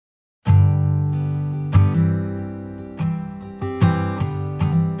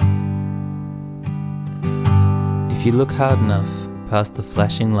If you look hard enough past the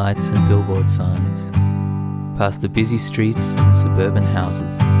flashing lights and billboard signs, past the busy streets and suburban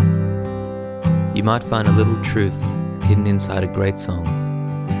houses, you might find a little truth hidden inside a great song.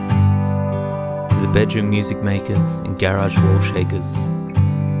 To the bedroom music makers and garage wall shakers,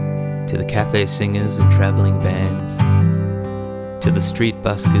 to the cafe singers and travelling bands, to the street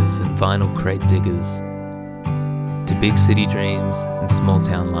buskers and vinyl crate diggers, to big city dreams and small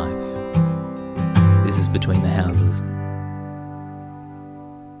town life. This is Between the Houses.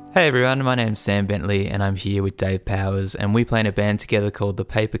 Hey everyone, my name's Sam Bentley and I'm here with Dave Powers, and we play in a band together called the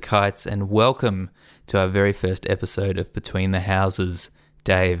Paper Kites, and welcome to our very first episode of Between the Houses.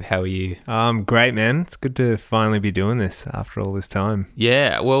 Dave, how are you? Great, man. It's good to finally be doing this after all this time.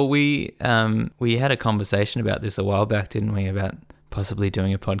 Yeah, well, we had a conversation about this a while back, didn't we, about possibly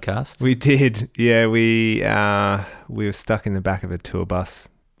doing a podcast? We did. Yeah, we were stuck in the back of a tour bus,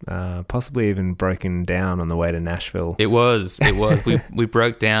 possibly even broken down on the way to Nashville. It was. We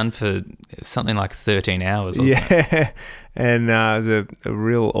broke down for something like 13 hours or something. Yeah, and it was a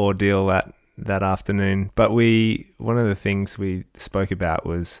real ordeal that afternoon. But one of the things we spoke about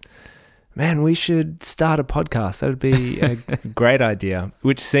was, man, we should start a podcast. That would be a great idea,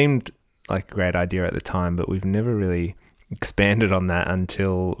 which seemed like a great idea at the time, but we've never really expanded on that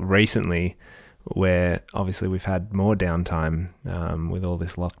until recently, where obviously we've had more downtime with all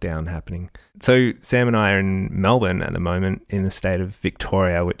this lockdown happening. So Sam and I are in Melbourne at the moment, in the state of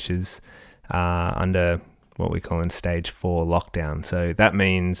Victoria, which is under what we call in stage 4 lockdown. So that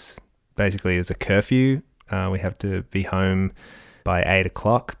means basically there's a curfew. We have to be home by 8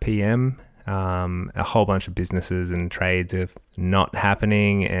 o'clock p.m. A whole bunch of businesses and trades are not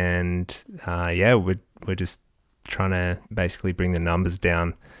happening, and we're just trying to basically bring the numbers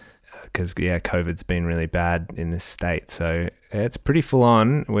down because COVID's been really bad in this state. So it's pretty full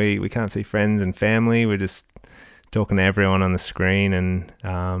on. We can't see friends and family. We're just talking to everyone on the screen,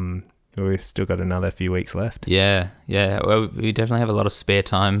 and we've still got another few weeks left. Yeah. Well, we definitely have a lot of spare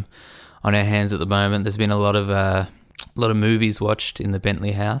time on our hands at the moment. There's been a lot of movies watched in the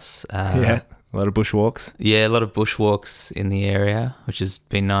Bentley house. A lot of bushwalks. Yeah, a lot of bushwalks in the area, which has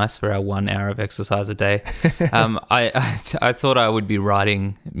been nice for our 1 hour of exercise a day. I thought I would be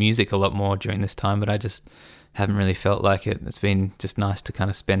writing music a lot more during this time, but I just haven't really felt like it. It's been just nice to kind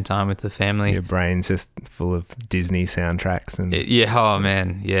of spend time with the family. Your brain's just full of Disney soundtracks.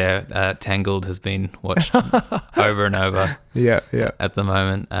 Tangled has been watched over and over at the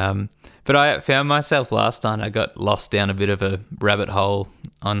moment. But I found myself last night, I got lost down a bit of a rabbit hole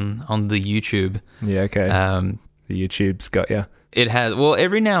on the YouTube. Yeah, okay. The YouTube's got you. It has. Well,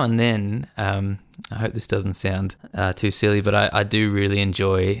 every now and then, I hope this doesn't sound too silly, but I do really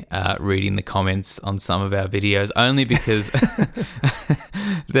enjoy reading the comments on some of our videos, only because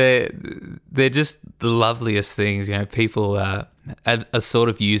they're just the loveliest things. You know, people are sort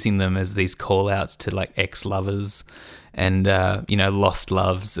of using them as these call-outs to like ex-lovers and, lost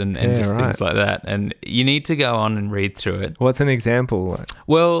loves and things like that. And you need to go on and read through it. What's an example?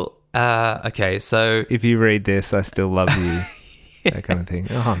 Well, okay, so... If you read this, I still love you. That kind of thing.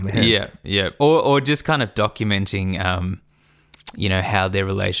 Oh, man. Yeah. Or just kind of documenting, how their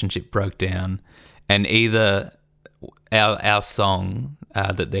relationship broke down, and either our song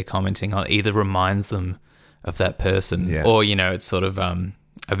that they're commenting on either reminds them of that person, or, it's sort of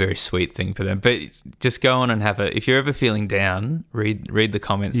a very sweet thing for them. But just go on and if you're ever feeling down, read the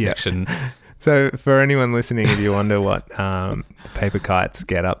comments section. So for anyone listening, if you wonder what the Paper Kites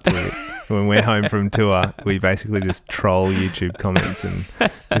get up to when we're home from tour, we basically just troll YouTube comments and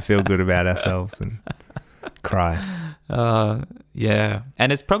to feel good about ourselves and cry. Yeah.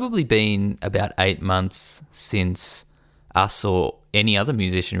 And it's probably been about 8 months since us or any other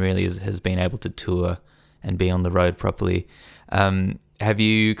musician really has been able to tour and be on the road properly. Have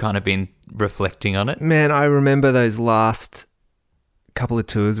you kind of been reflecting on it? Man, I remember those last couple of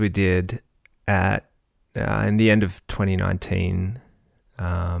tours we did at in the end of 2019,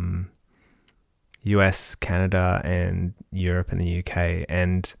 US, Canada, and Europe and the UK.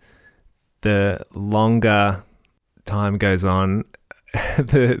 And the longer time goes on,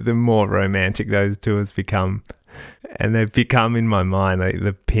 the more romantic those tours become. And they've become, in my mind, like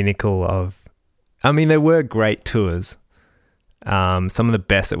the pinnacle of... I mean, they were great tours. Some of the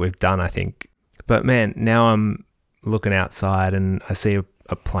best that we've done, I think. But man, now I'm looking outside and I see a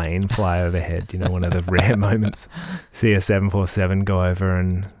plane fly overhead, one of the rare moments. See a 747 go over,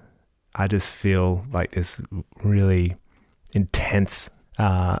 and I just feel like this really intense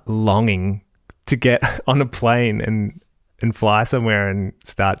longing to get on a plane and fly somewhere and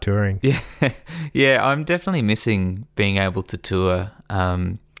start touring. Yeah, I'm definitely missing being able to tour.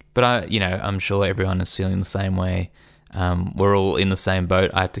 But I'm sure everyone is feeling the same way. We're all in the same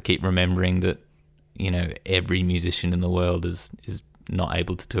boat. I have to keep remembering that, every musician in the world is not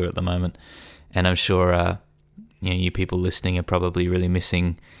able to tour at the moment. And I'm sure, you people listening are probably really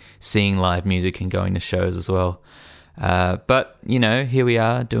missing seeing live music and going to shows as well. But, here we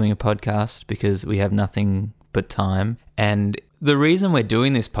are doing a podcast because we have nothing but time. And the reason we're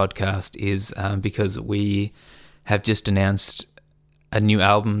doing this podcast is because we have just announced a new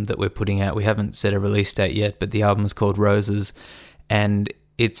album that we're putting out. We haven't set a release date yet, but the album is called Roses, and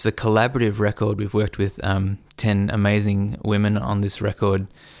it's a collaborative record. We've worked with 10 amazing women on this record,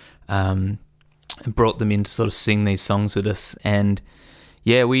 and brought them in to sort of sing these songs with us. And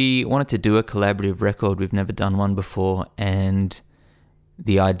yeah, we wanted to do a collaborative record. We've never done one before, and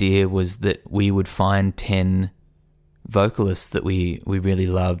the idea was that we would find 10 vocalists that we really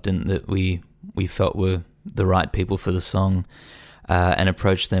loved and that we felt were the right people for the song, and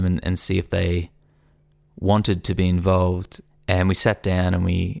approach them and see if they wanted to be involved. And we sat down and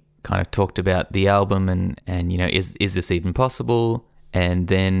we kind of talked about the album and is this even possible? And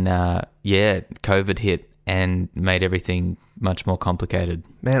then, COVID hit and made everything much more complicated.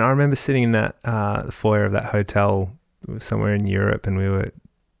 Man, I remember sitting in that foyer of that hotel somewhere in Europe, and we were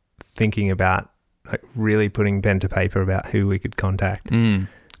thinking about like really putting pen to paper about who we could contact, and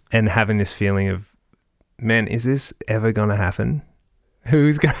having this feeling of, man, is this ever going to happen?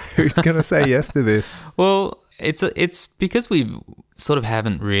 Who's going to say yes to this? Well, it's because we sort of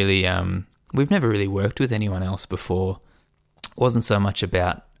haven't really we've never really worked with anyone else before. It wasn't so much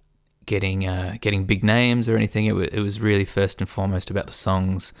about getting big names or anything. It was really first and foremost about the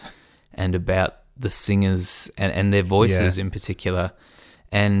songs and about the singers and their voices in particular.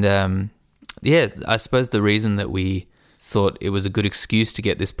 And I suppose the reason that we thought it was a good excuse to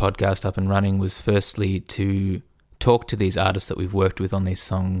get this podcast up and running was firstly to talk to these artists that we've worked with on these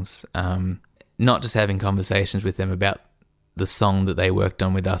songs, not just having conversations with them about the song that they worked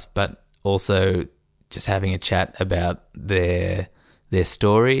on with us, but also just having a chat about their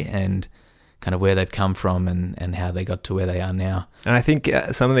story and kind of where they've come from and how they got to where they are now. And I think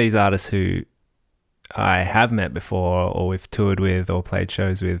some of these artists who I have met before or we've toured with or played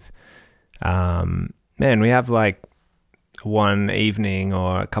shows with, we have like one evening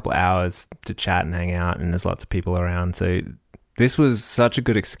or a couple of hours to chat and hang out, and there's lots of people around. So this was such a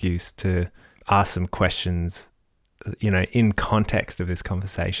good excuse to ask some questions, in context of this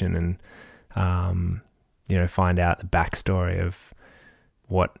conversation, and find out the backstory of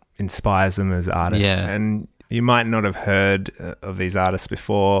what inspires them as artists. Yeah. And you might not have heard of these artists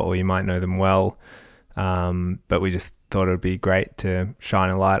before, or you might know them well, but we just thought it would be great to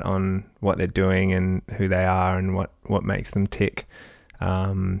shine a light on what they're doing and who they are and what makes them tick.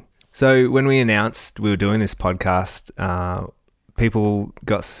 So when we announced we were doing this podcast, people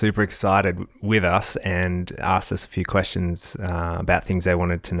got super excited with us and asked us a few questions about things they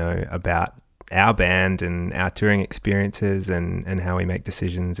wanted to know about our band and our touring experiences and how we make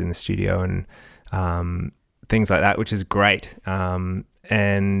decisions in the studio and things like that, which is great.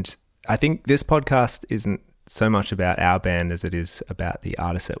 And I think this podcast isn't so much about our band as it is about the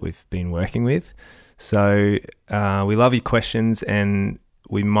artists that we've been working with. So we love your questions, and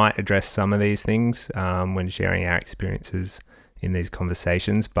we might address some of these things when sharing our experiences in these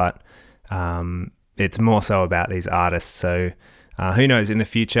conversations, but it's more so about these artists. So who knows, in the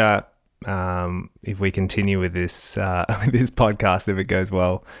future, if we continue with this this podcast, if it goes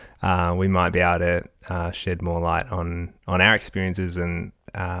well, we might be able to shed more light on our experiences and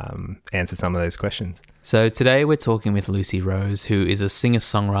answer some of those questions. So today we're talking with Lucy Rose, who is a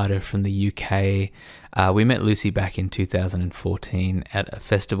singer-songwriter from the UK. We met Lucy back in 2014 at a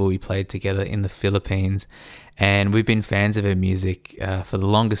festival we played together in the Philippines, and we've been fans of her music for the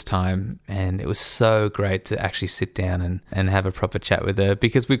longest time, and it was so great to actually sit down and have a proper chat with her,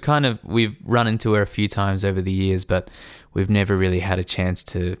 because we've run into her a few times over the years, but we've never really had a chance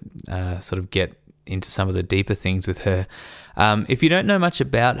to sort of get into some of the deeper things with her. If you don't know much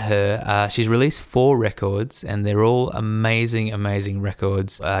about her, she's released 4 records, and they're all amazing, amazing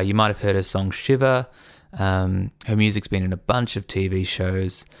records. You might have heard her song Shiver. Her music's been in a bunch of TV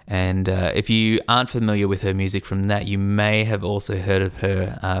shows, and if you aren't familiar with her music from that, you may have also heard of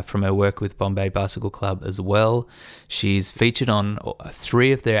her from her work with Bombay Bicycle Club as well. She's featured on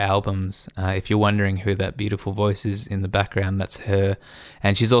 3 of their albums. If you're wondering who that beautiful voice is in the background, that's her,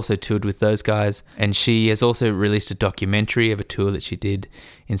 and she's also toured with those guys. And she has also released a documentary of a tour that she did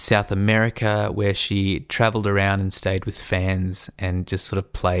in South America, where she traveled around and stayed with fans and just sort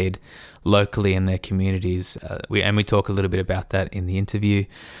of played locally in their communities. We talk a little bit about that in the interview.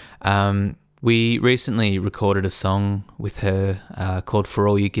 We recently recorded a song with her called For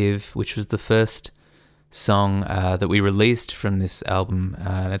All You Give, which was the first song that we released from this album.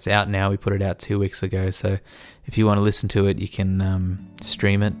 It's out now. We put it out 2 weeks ago. So if you want to listen to it, you can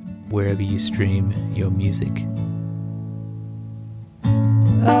stream it wherever you stream your music.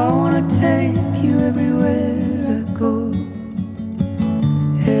 I wanna take you everywhere I go,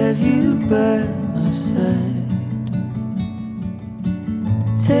 have you by my side,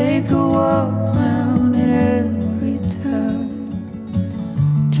 take a walk round in every town,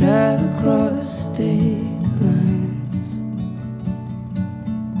 drive across state lines,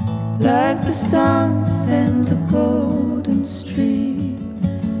 like the sun sends a golden stream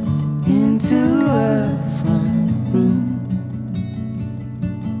into our front room.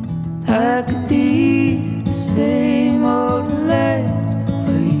 I could be the same old lad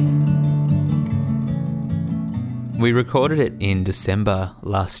for you. We recorded it in December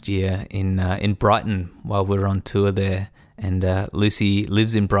last year in Brighton while we were on tour there. And Lucy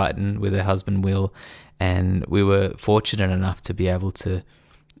lives in Brighton with her husband Will, and we were fortunate enough to be able to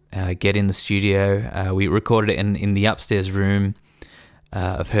get in the studio. We recorded it in the upstairs room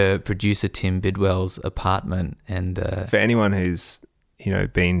of her producer Tim Bidwell's apartment. And for anyone who's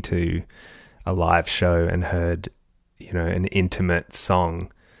been to a live show and heard, an intimate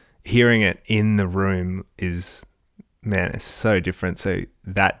song, hearing it in the room is, man, it's so different. So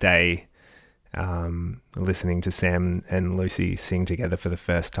that day, listening to Sam and Lucy sing together for the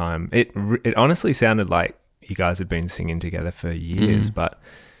first time, it honestly sounded like you guys had been singing together for years, but,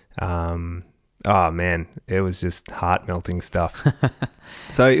 oh man, it was just heart-melting stuff.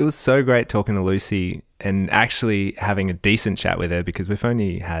 So it was so great talking to Lucy and actually having a decent chat with her, because we've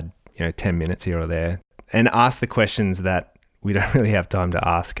only had 10 minutes here or there, and ask the questions that we don't really have time to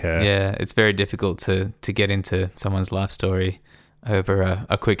ask her. Yeah, it's very difficult to get into someone's life story over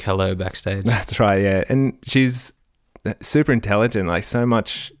a quick hello backstage. That's right, yeah. And she's super intelligent, like so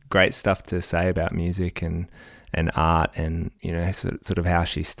much great stuff to say about music and art, and sort of how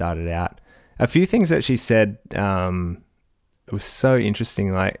she started out. A few things that she said was so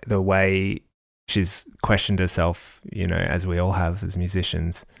interesting, like the way she's questioned herself, as we all have as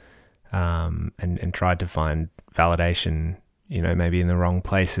musicians, and tried to find validation, maybe in the wrong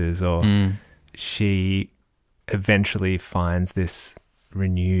places, or she eventually finds this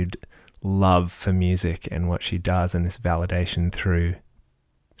renewed love for music and what she does, and this validation through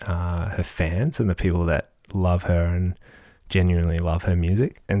her fans and the people that love her and genuinely love her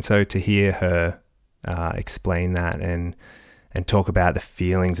music. And so to hear her explain that and talk about the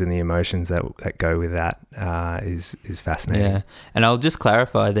feelings and the emotions that go with that is fascinating. Yeah, and I'll just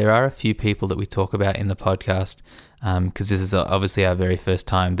clarify, there are a few people that we talk about in the podcast, because this is obviously our very first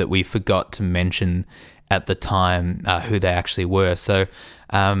time, that we forgot to mention at the time who they actually were. So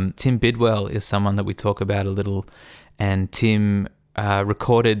Tim Bidwell is someone that we talk about a little, and Tim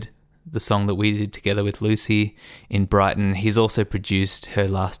recorded the song that we did together with Lucy in Brighton. He's also produced her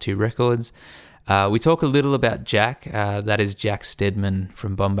last 2 records. We talk a little about Jack. That is Jack Stedman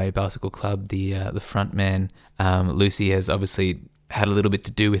from Bombay Bicycle Club, the front man. Lucy has obviously had a little bit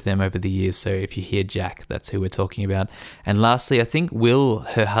to do with them over the years, so if you hear Jack, that's who we're talking about. And lastly, I think Will,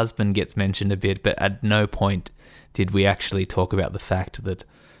 her husband, gets mentioned a bit, but at no point did we actually talk about the fact that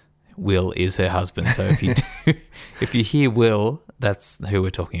Will is her husband. So if you hear Will, that's who we're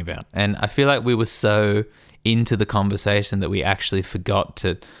talking about. And I feel like we were so into the conversation that we actually forgot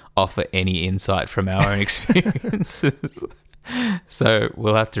to offer any insight from our own experiences. So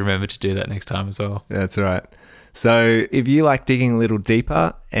we'll have to remember to do that next time as well. That's right. So if you like digging a little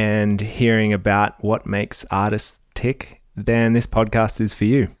deeper and hearing about what makes artists tick, then this podcast is for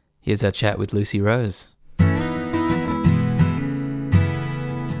you. Here's our chat with Lucy Rose.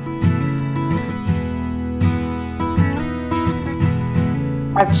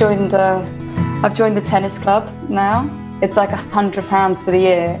 I've joined the tennis club now. It's like £100 for the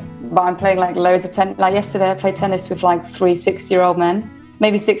year, but I'm playing like loads of tennis. Like yesterday, I played tennis with like 3 60-year-old men,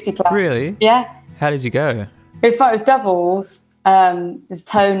 maybe 60 plus. Really? Yeah. How did you go? It was fun. It was doubles. There's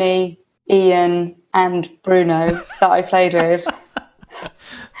Tony, Ian, and Bruno that I played with.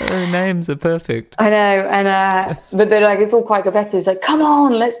 Their names are perfect. I know, and but they're like, it's all quite competitive. It's like, come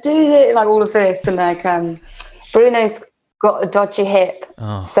on, let's do it, like all of this, and like Bruno's got a dodgy hip,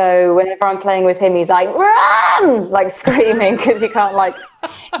 so whenever I'm playing with him, he's like, run, like screaming because he can't like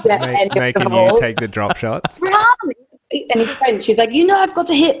get any of the making balls. you take the drop shots. Run, and he's French. He's like, I've got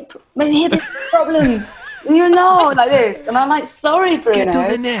a hip. My hip is a problem. Like this, and I'm like, sorry, Bruno. Get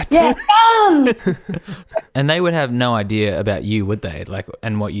to the net. Yeah, run. And they would have no idea about you, would they? Like,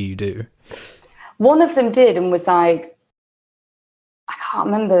 and what you do. One of them did and was like, I can't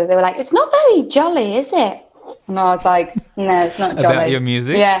remember. They were like, "It's not very jolly, is it?" And I was like, "No, it's not jolly." About your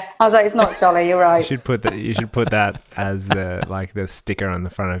music? Yeah, I was like, "It's not jolly." You're right. You should put that as the sticker on the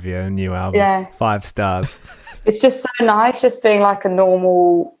front of your new album. Yeah. 5 stars. It's just so nice, just being like a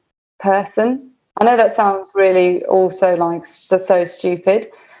normal person. I know that sounds really also like so stupid.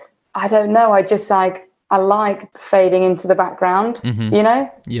 I don't know. I just like, I like fading into the background, you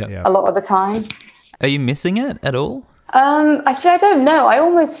know, Yeah. a lot of the time. Are you missing it at all? I don't know. I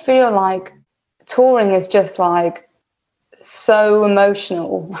almost feel like touring is just like so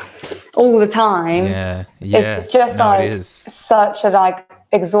emotional all the time. Yeah. It's just No, like it is. such a like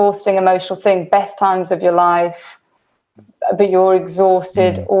exhausting emotional thing. Best times of your life, but you're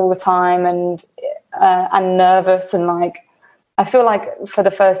exhausted all the time and nervous, and like I feel like for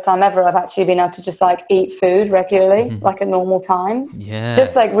the first time ever I've actually been able to just like eat food regularly, like at normal times. Yeah.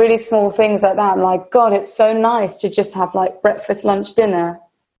 Just like really small things like that. I'm like, God, it's so nice to just have like breakfast, lunch, dinner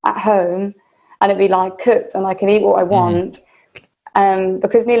at home and it'd be like cooked and I can eat what I want.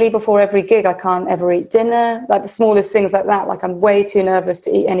 Because nearly before every gig I can't ever eat dinner, like the smallest things like that. Like I'm way too nervous to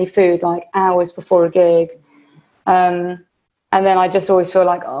eat any food like hours before a gig. And then I just always feel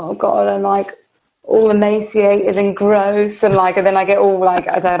like, oh God, I'm like all emaciated and gross, and like, and then I get all like,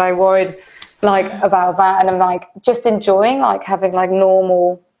 I don't know, worried like about that, and I'm like just enjoying like having like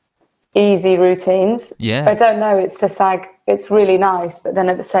normal, easy routines. Yeah. I don't know, it's just like it's really nice, but then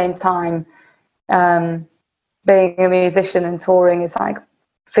at the same time, being a musician and touring is like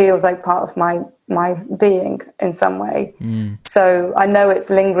feels like part of my being in some way. So I know it's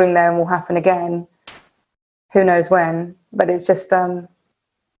lingering there and will happen again. Who knows when? But it's just a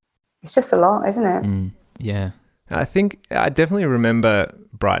lot, isn't it? Yeah. I think I definitely remember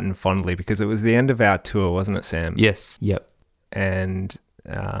Brighton fondly because it was the end of our tour, wasn't it, Sam? Yes. Yep. And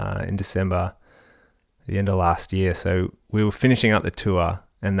in December, the end of last year. So we were finishing up the tour,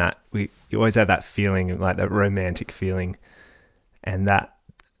 and you always had that feeling, like that romantic feeling, and that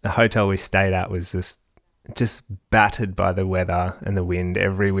the hotel we stayed at was just battered by the weather and the wind.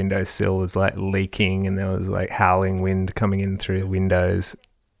 Every windowsill was like leaking, and there was like howling wind coming in through the windows.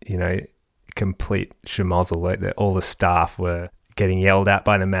 You know, complete schmozzle. Like all the staff were getting yelled at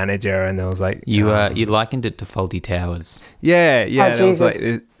by the manager, and there was like You likened it to Faulty Towers. Yeah. Oh, there was Jesus.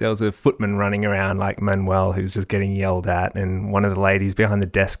 like there was a footman running around like Manuel who's just getting yelled at, and one of the ladies behind the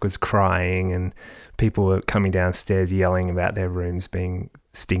desk was crying, and people were coming downstairs yelling about their rooms being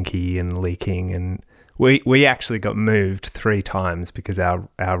stinky and leaking, and we actually got moved 3 times because our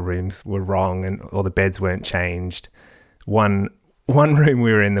rooms were wrong and all the beds weren't changed. One room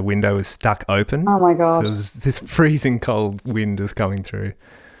we were in, the window was stuck open. Oh my God. So there was this freezing cold wind was coming through.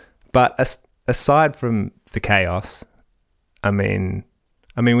 But aside from the chaos, I mean,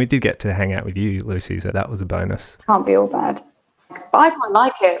 we did get to hang out with you, Lucy, so that was a bonus. Can't be all bad. But I quite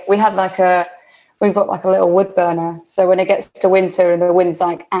like it. We've got like a little wood burner. So when it gets to winter and the wind's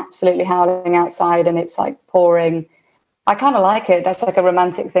like absolutely howling outside and it's like pouring, I kind of like it. That's like a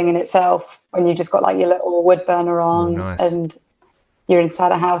romantic thing in itself when you just got like your little wood burner on. Nice. And you're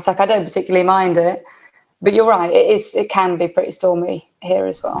inside a house. Like I don't particularly mind it, but you're right. It can be pretty stormy here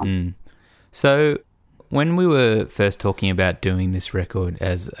as well. So when we were first talking about doing this record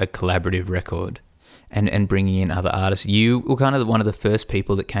as a collaborative record and bringing in other artists, you were kind of one of the first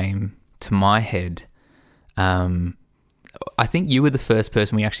people that came to my head. I think you were the first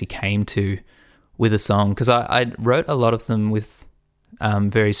person we actually came to with a song, because I wrote a lot of them with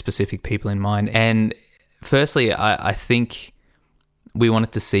very specific people in mind. And firstly, I think we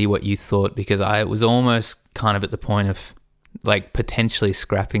wanted to see what you thought, because I was almost kind of at the point of like potentially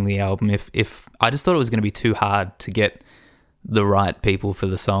scrapping the album if I just thought it was going to be too hard to get the right people for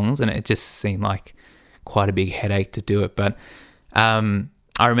the songs, and it just seemed like quite a big headache to do it. But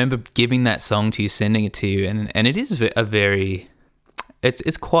I remember giving that song to you, sending it to you, and it is a very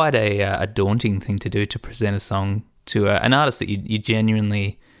it's quite a daunting thing to do, to present a song to an artist that you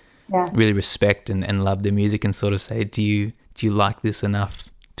genuinely really respect and love their music, and sort of say, do you like this enough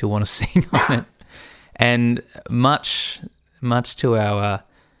to want to sing on it? And much to our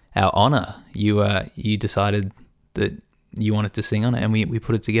honor, you decided that you wanted to sing on it, and we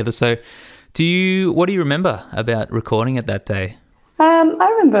put it together. So what do you remember about recording it that day?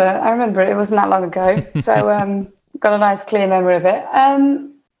 I remember it wasn't that long ago. So got a nice clear memory of it.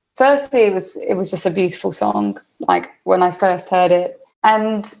 Firstly, it was just a beautiful song, like when I first heard it.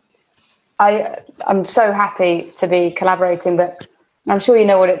 And I'm so happy to be collaborating, but I'm sure you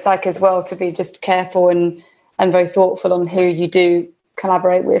know what it's like as well, to be just careful and very thoughtful on who you do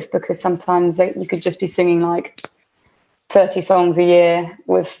collaborate with, because sometimes you could just be singing like 30 songs a year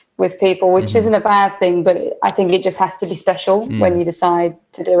with with people, which isn't a bad thing, but I think it just has to be special when you decide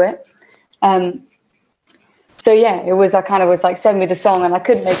to do it. So yeah, it was, I kind of was like, send me the song, and I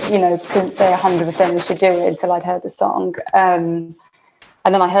couldn't say 100% we should do it until I'd heard the song. And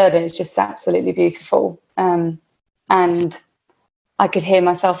then I heard it, it's just absolutely beautiful. And I could hear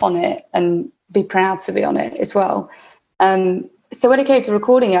myself on it and be proud to be on it as well. So when it came to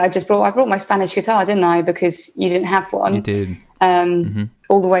recording it, I brought my Spanish guitar, didn't I? Because you didn't have one. You did.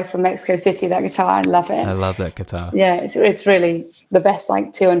 All the way from Mexico City, that guitar, I love it. I love that guitar. Yeah, it's really the best,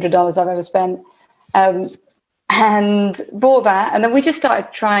 like $200 I've ever spent. And bought that, and then we just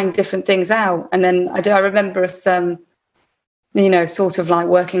started trying different things out. And then I remember us, sort of like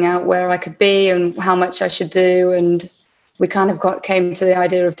working out where I could be and how much I should do. And we kind of came to the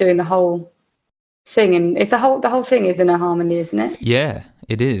idea of doing the whole thing. And it's the whole thing is in a harmony, isn't it? Yeah,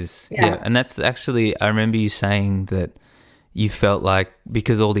 it is. Yeah. And that's actually, I remember you saying that you felt like,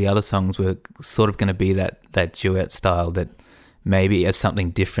 because all the other songs were sort of going to be that duet style, that maybe as something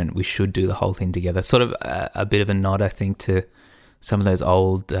different, we should do the whole thing together. Sort of a bit of a nod, I think, to some of those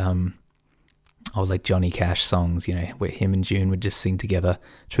old like Johnny Cash songs, where him and June would just sing together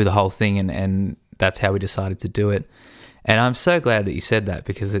through the whole thing, and that's how we decided to do it. And I'm so glad that you said that,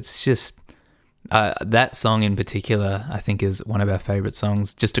 because it's just that song in particular, I think, is one of our favourite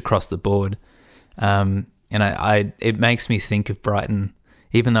songs just across the board. And it makes me think of Brighton,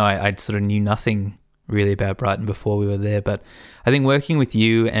 even though I sort of knew nothing really about Brighton before we were there. But I think working with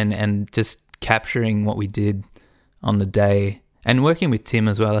you and just capturing what we did on the day, and working with Tim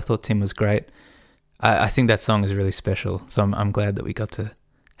as well, I thought Tim was great. I think that song is really special. So I'm glad that we got to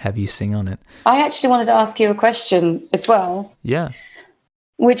have you sing on it. I actually wanted to ask you a question as well. Yeah.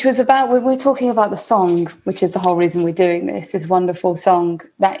 Which was about, when we're talking about the song, which is the whole reason we're doing this wonderful song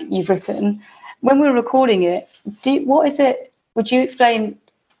that you've written. When we were recording it, what is it? Would you explain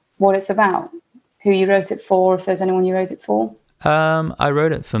what it's about? Who you wrote it for, if there's anyone you wrote it for? I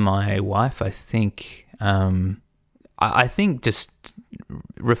wrote it for my wife, I think. I think just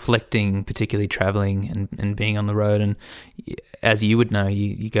reflecting, particularly traveling and being on the road. And as you would know,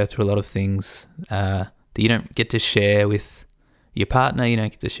 you go through a lot of things that you don't get to share with your partner, you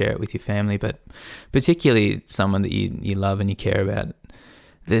don't get to share it with your family, but particularly someone that you love and you care about.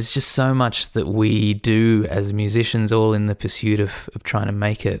 There's just so much that we do as musicians, all in the pursuit of trying to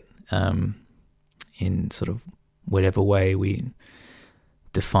make it, in sort of whatever way we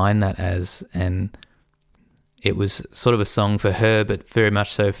define that as. And it was sort of a song for her, but very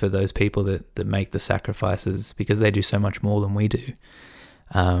much so for those people that make the sacrifices, because they do so much more than we do.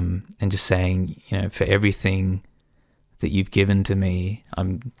 And just saying, for everything that you've given to me,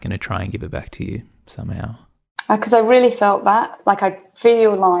 I'm going to try and give it back to you somehow. Because I really felt that. Like, I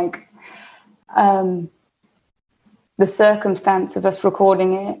feel like the circumstance of us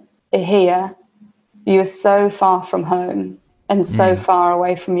recording it here, you're so far from home and so far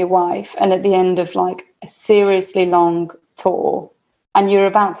away from your wife, and at the end of like a seriously long tour, and you're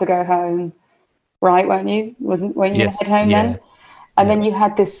about to go home, right? Weren't you? Weren't you head home then? And then you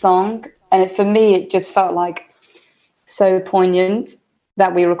had this song, and for me, it just felt like so poignant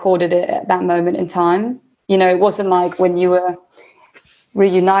that we recorded it at that moment in time. It wasn't like when you were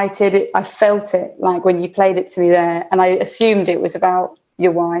reunited. I felt it like when you played it to me there, and I assumed it was about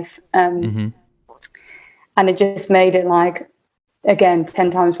your wife. And it just made it like, again,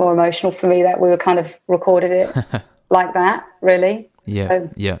 10 times more emotional for me that we were kind of recorded it like that, really.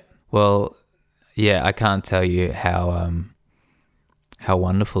 Yeah. Well, yeah, I can't tell you how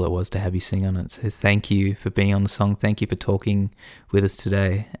wonderful it was to have you sing on it. So thank you for being on the song. Thank you for talking with us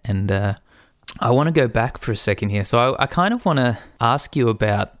today. And I want to go back for a second here. So I kind of want to ask you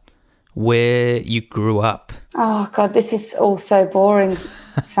about where you grew up. Oh, God, this is all so boring,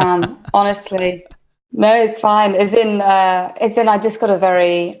 Sam, honestly. No, it's fine. It's in I just got a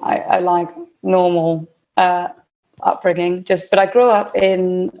very, I like normal upbringing. But I grew up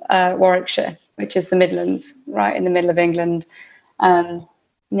in Warwickshire, which is the Midlands, right in the middle of England,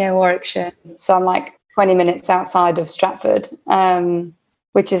 near Warwickshire. So I'm like 20 minutes outside of Stratford,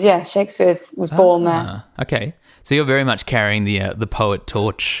 which is, Shakespeare was born there. Okay. So you're very much carrying the poet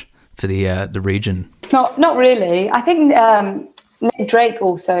torch for the region. Not really. I think Nick Drake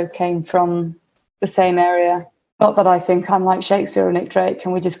also came from the same area. Not that I think I'm like Shakespeare or Nick Drake.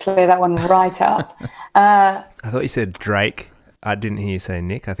 Can we just clear that one right up? I thought you said Drake. I didn't hear you say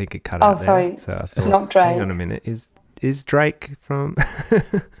Nick. I think it cut out there. Sorry. So I thought, not Drake. Hang on a minute. Is Drake from...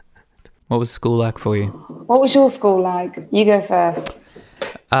 What was school like for you? What was your school like? You go first.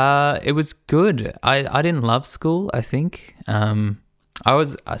 It was good. I didn't love school, I think.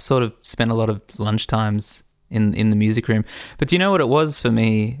 I sort of spent a lot of lunchtimes in the music room. But do you know what it was for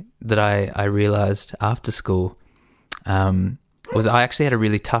me that I realized after school? Was I actually had a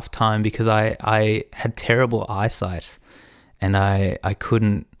really tough time because I had terrible eyesight and I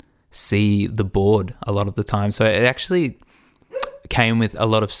couldn't see the board a lot of the time. So it actually came with a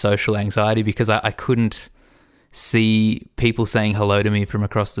lot of social anxiety because I couldn't see people saying hello to me from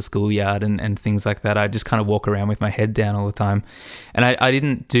across the schoolyard and things like that. I just kind of walk around with my head down all the time. And I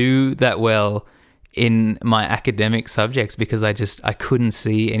didn't do that well in my academic subjects because I couldn't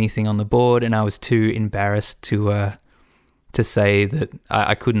see anything on the board and I was too embarrassed to say that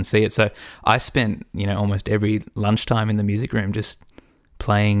I couldn't see it. So I spent, almost every lunchtime in the music room just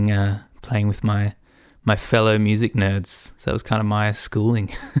playing with my fellow music nerds. So that was kind of my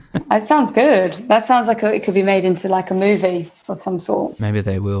schooling. That sounds good. That sounds like it could be made into like a movie of some sort. Maybe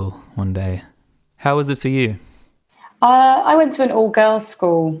they will one day. How was it for you? I went to an all-girls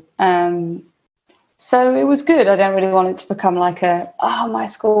school. So it was good. I don't really want it to become like my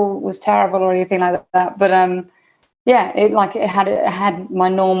school was terrible or anything like that. But it had my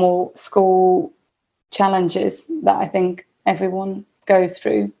normal school challenges that I think everyone goes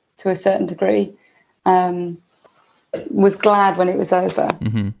through to a certain degree. Was glad when it was over.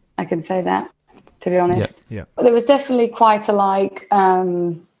 Mm-hmm. I can say that, to be honest. Yeah. There was definitely quite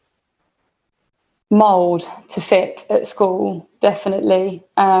a mold to fit at school, definitely.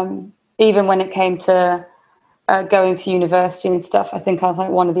 Even when it came to going to university and stuff, I think I was like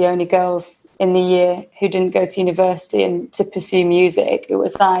one of the only girls in the year who didn't go to university and to pursue music. It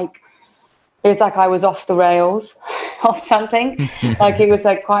was like I was off the rails or something. Like it was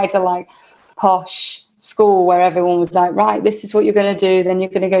like quite a posh school where everyone was like, right, this is what you're going to do. Then you're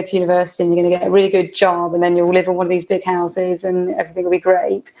going to go to university and you're going to get a really good job. And then you'll live in one of these big houses and everything will be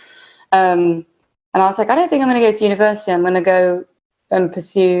great. And I was like, I don't think I'm going to go to university. I'm going to go and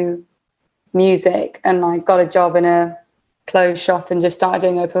pursue music. And I got a job in a clothes shop and just started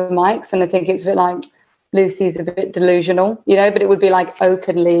doing open mics. And I think it's a bit like Lucy's a bit delusional, but it would be like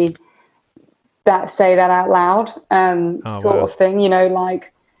openly say that out loud of thing,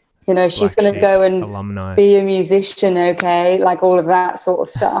 she's going to go and alumni. Be a musician, okay, like all of that sort of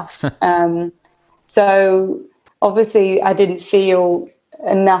stuff. So obviously I didn't feel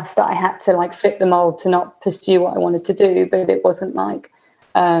enough that I had to fit the mold to not pursue what I wanted to do, but it wasn't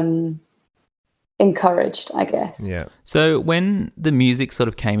encouraged, I guess. Yeah. So when the music sort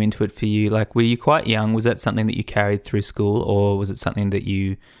of came into it for you, were you quite young? Was that something that you carried through school, or was it something that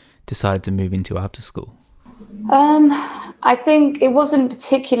you decided to move into after school? I think it wasn't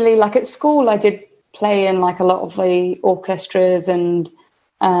particularly at school. I did play in a lot of the orchestras and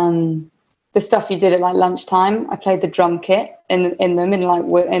the stuff you did at lunchtime. I played the drum kit in them in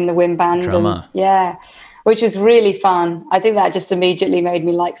the wind band. Drummer. Which was really fun. I think that just immediately made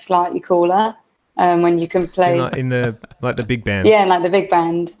me slightly cooler when you can play in the big band. Yeah, in the big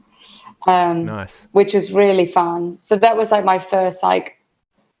band. Nice. Which was really fun. So that was my first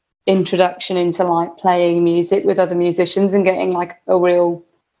introduction into playing music with other musicians and getting a real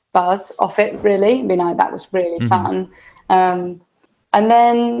buzz off it, really. That was really fun. And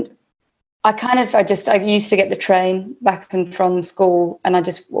then I used to get the train back and from school, and I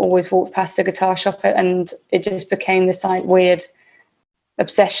just always walked past a guitar shop, and it just became this weird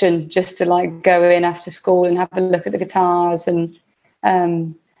obsession just to go in after school and have a look at the guitars. And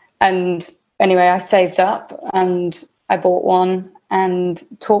anyway, I saved up and I bought one and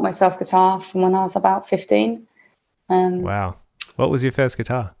taught myself guitar from when I was about 15. Wow. What was your first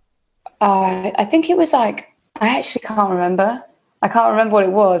guitar? I think it was I actually can't remember. I can't remember what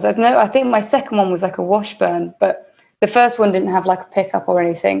it was. I think my second one was a Washburn, but the first one didn't have a pickup or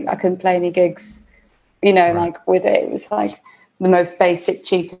anything. I couldn't play any gigs, Right. With it. It was the most basic,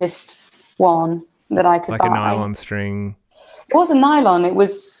 cheapest one that I could buy. A nylon string. It wasn't nylon. It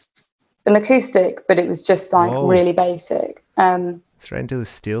was an acoustic, but it was just Whoa. really basic. Straight into the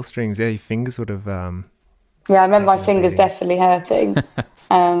steel strings. Yeah, your fingers would have... I remember my fingers definitely hurting.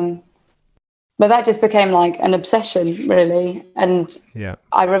 But that just became an obsession, really. And yeah.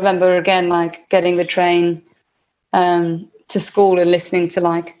 I remember again, getting the train to school and listening to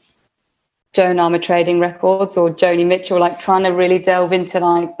Joan Armatrading records or Joni Mitchell, trying to really delve into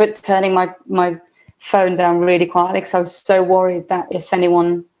but turning my phone down really quietly because I was so worried that if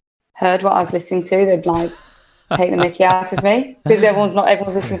anyone heard what I was listening to, they'd take the mickey out of me, because everyone's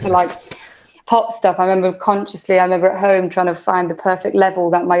listening to pop stuff. I remember at home trying to find the perfect level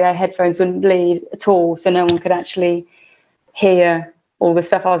that my headphones wouldn't bleed at all, so no one could actually hear all the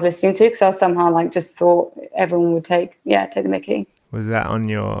stuff I was listening to, because I somehow just thought everyone would take the mickey. Was that on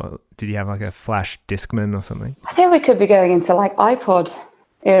did you have a flash Discman or something? I think we could be going into iPod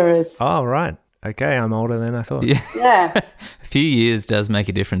eras. Oh, right. okay, I'm older than I thought. Yeah. Yeah. A few years does make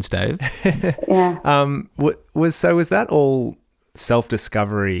a difference, Dave. Yeah. Was that all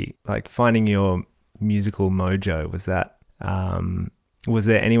self-discovery, like finding your musical mojo? Was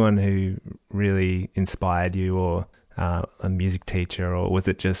there anyone who really inspired you, or a music teacher, or was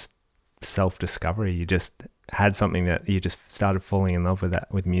it just self-discovery? You just had something that you just started falling in love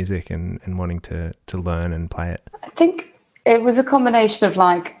with music and wanting to learn and play it? I think it was a combination of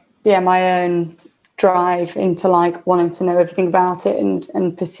my own drive into wanting to know everything about it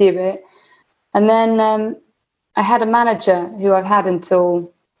and pursue it. And then I had a manager who I've had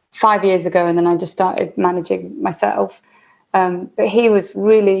until 5 years ago, and then I just started managing myself. But he was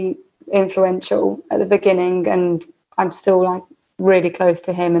really influential at the beginning, and I'm still really close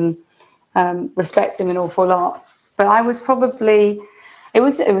to him and respect him an awful lot. But I was probably, it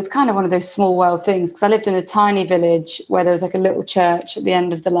was kind of one of those small world things, because I lived in a tiny village where there was a little church at the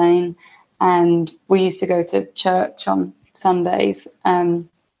end of the lane, and we used to go to church on Sundays. And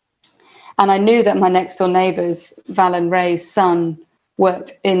I knew that my next door neighbours, Val and Ray's son,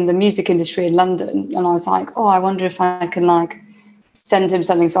 worked in the music industry in London. And I was like, I wonder if I can send him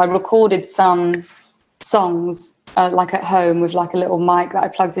something. So I recorded some songs at home with a little mic that I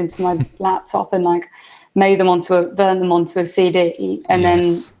plugged into my laptop, and burn them onto a CD, and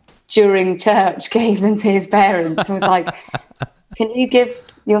then during church gave them to his parents and was like, can you give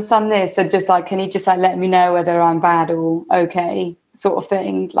your son this? And just can you just let me know whether I'm bad or okay, sort of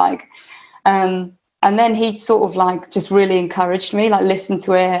thing. And then he sort of just really encouraged me, listened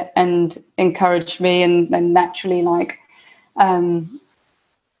to it and encouraged me, and naturally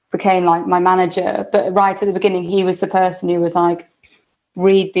became my manager. But right at the beginning, he was the person who was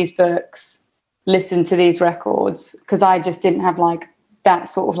read these books, listen to these records, because I just didn't have that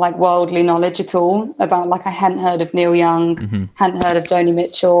sort of worldly knowledge at all about I hadn't heard of Neil Young, hadn't heard of Joni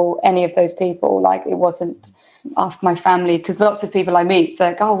Mitchell, any of those people. It wasn't off my family, because lots of people I meet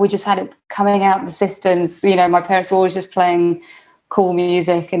say we just had it coming out the systems, my parents were always just playing cool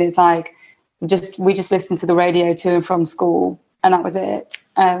music, and it's we just listened to the radio to and from school, and that was it.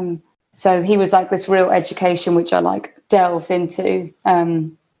 So he was this real education which I delved into,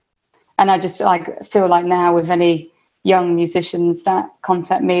 and I just feel now with any young musicians that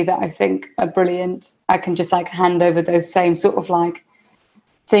contact me that I think are brilliant, I can just hand over those same sort of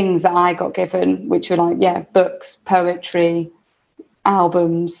things that I got given, which were books, poetry,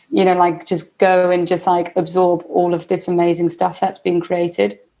 albums, just go and just absorb all of this amazing stuff that's being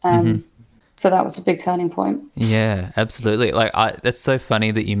created. So that was a big turning point. Yeah, absolutely. That's so funny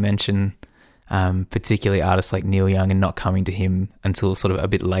that you mention particularly artists like Neil Young and not coming to him until sort of a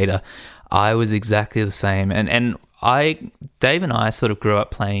bit later. I was exactly the same. And Dave and I sort of grew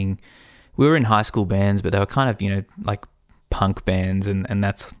up playing, we were in high school bands, but they were kind of, punk bands, and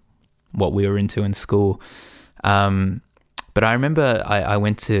that's what we were into in school. But I remember I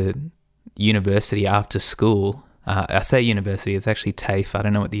went to university after school. I say university, it's actually TAFE. I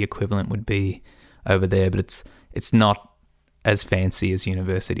don't know what the equivalent would be over there, but it's not as fancy as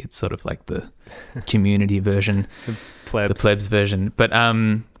university. It's sort of the community version, the plebs version. But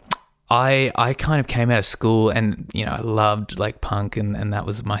I kind of came out of school, and I loved punk, and that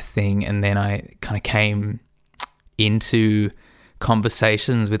was my thing. And then I kind of came into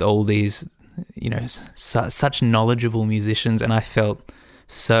conversations with all these, such knowledgeable musicians, and I felt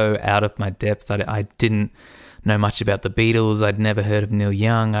so out of my depth. I didn't know much about the Beatles. I'd never heard of Neil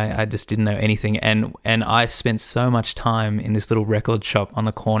Young. I just didn't know anything, and I spent so much time in this little record shop on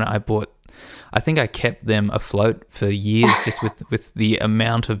the corner. I think I kept them afloat for years just with the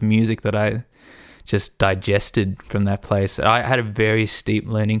amount of music that I just digested from that place. I had a very steep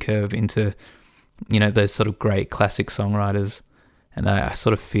learning curve into those sort of great classic songwriters, and I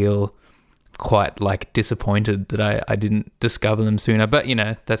sort of feel quite disappointed that I didn't discover them sooner. But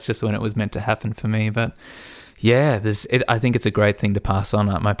that's just when it was meant to happen for me. But yeah, I think it's a great thing to pass on.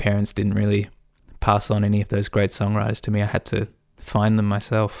 My parents didn't really pass on any of those great songwriters to me. I had to find them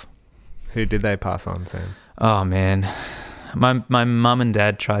myself. Who did they pass on, Sam? Oh man, my mum and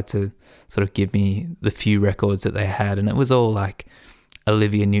dad tried to sort of give me the few records that they had, and it was all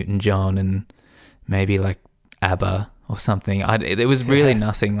Olivia Newton-John and maybe ABBA or something. There was really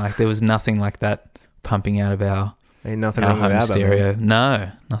nothing there was nothing like that pumping out of our nothing our wrong with home ABBA, stereo. man.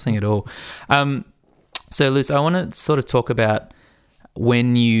 No, nothing at all. So Luce, I want to sort of talk about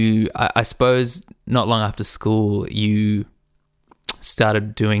when I suppose not long after school, you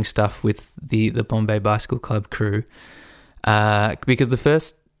started doing stuff with the Bombay Bicycle Club crew, because the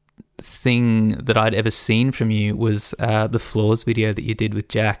first thing that I'd ever seen from you was the Floors video that you did with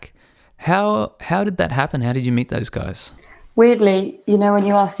Jack. How did that happen? How did you meet those guys? Weirdly, you know, when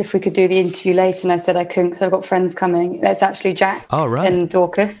you asked if we could do the interview later and I said I couldn't because I've got friends coming, it's actually Jack and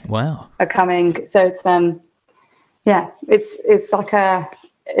Dorcas Wow. are coming. So it's, it's like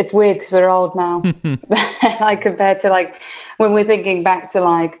it's weird because we're old now. Like compared to like when we're thinking back to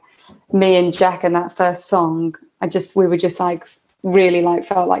like me and Jack and that first song, we were just like really like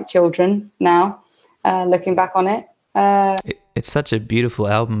felt like children now, looking back on it. It's such a beautiful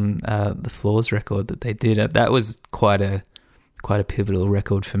album, the Flaws record that they did. That was quite a pivotal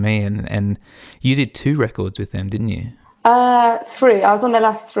record for me. And you did 2 records with them, didn't you? 3. I was on their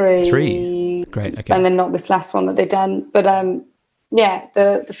last 3. 3. Great. Okay. And then not this last one that they've done. But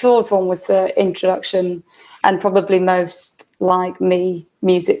the Flaws one was the introduction and probably most like me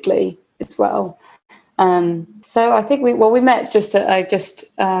musically as well. So I think we met I just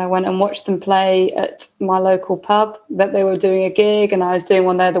went and watched them play at my local pub that they were doing a gig, and I was doing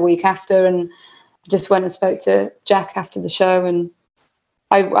one there the week after, and just went and spoke to Jack after the show, and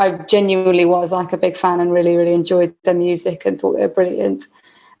I genuinely was like a big fan and really, really enjoyed their music and thought they were brilliant.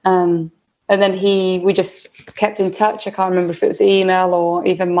 And then we just kept in touch. I can't remember if it was email or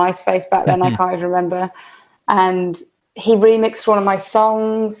even MySpace back then. I can't even remember. And he remixed one of my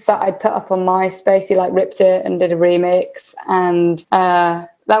songs that I put up on MySpace. He like ripped it and did a remix, and that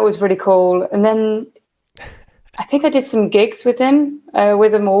was really cool. And then I think I did some gigs with them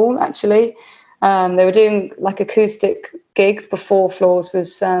all actually. They were doing like acoustic gigs before Flaws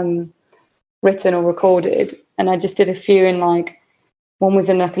was written or recorded, and I just did a few in like, one was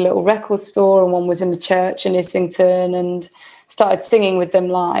in like a little record store and one was in a church in Islington, and started singing with them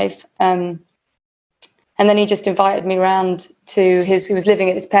live. And then he just invited me around he was living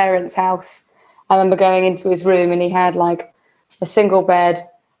at his parents' house. I remember going into his room and he had like a single bed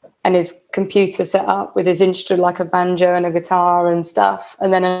and his computer set up with his instrument, like a banjo and a guitar and stuff.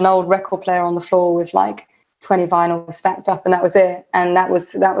 And then an old record player on the floor with like 20 vinyls stacked up, and that was it. And that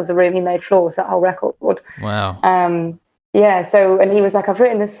was the room he made Flaws, that whole record. Wow. And he was like, I've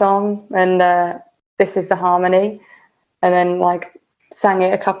written this song and this is the harmony. And then like sang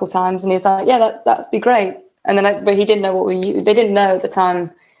it a couple times, and he was like, yeah, that'd be great. And then but he didn't know they didn't know at the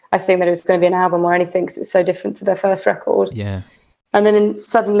time, I think, that it was going to be an album or anything, because it was so different to their first record. Yeah. And then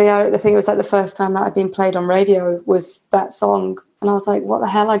suddenly I think it was like the first time that I'd been played on radio was that song, and I was like, what the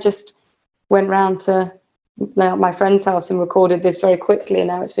hell? I just went round to my friend's house and recorded this very quickly, and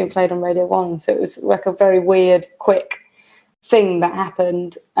now it's been played on Radio 1. So it was like a very weird, quick thing that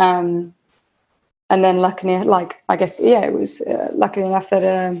happened. And then luckily, it was luckily enough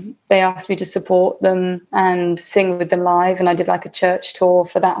that they asked me to support them and sing with them live. And I did like a church tour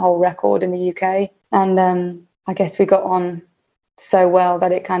for that whole record in the UK. And I guess we got on so well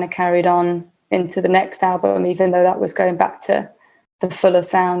that it kind of carried on into the next album, even though that was going back to the fuller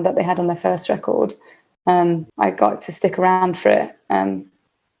sound that they had on their first record. I got to stick around for it. And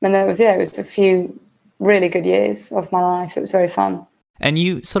it was a few really good years of my life. It was very fun. And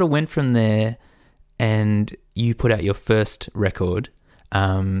you sort of went from there and you put out your first record,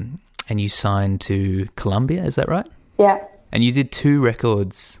 and you signed to Columbia, is that right? Yeah. And you did 2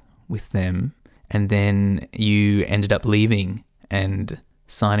 records with them, and then you ended up leaving and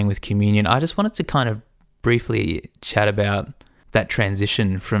signing with Communion. I just wanted to kind of briefly chat about that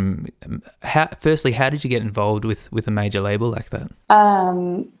transition from, how did you get involved with a major label like that?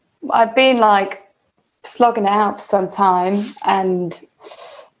 I've been like slogging it out for some time and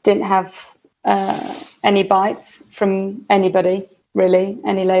didn't have any bites from anybody, really,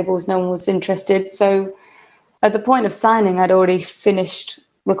 any labels. No one was interested. So at the point of signing, I'd already finished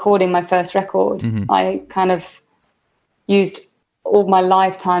recording my first record. Mm-hmm. I kind of used all my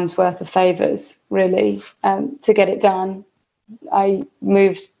lifetime's worth of favors, really, to get it done. I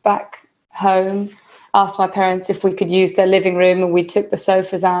moved back home, asked my parents if we could use their living room, and we took the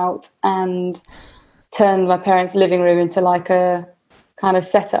sofas out and turned my parents' living room into like a kind of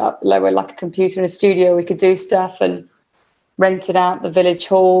setup, like a computer and a studio. We could do stuff, and rented out the village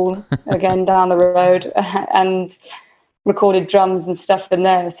hall again down the road, and recorded drums and stuff in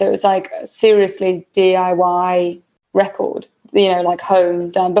there. So it was like a seriously DIY record, like home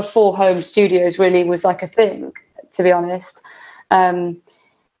done, before home studios really was like a thing, to be honest.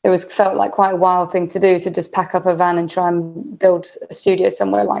 It felt like quite a wild thing to do, to just pack up a van and try and build a studio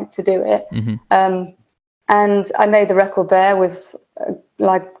somewhere, like, to do it. Mm-hmm. And I made the record there with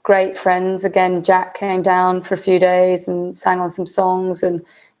like great friends. Again, Jack came down for a few days and sang on some songs, and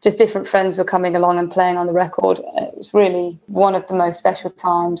just different friends were coming along and playing on the record. It was really one of the most special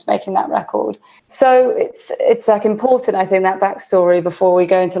times making that record. So it's like important, I think, that backstory before we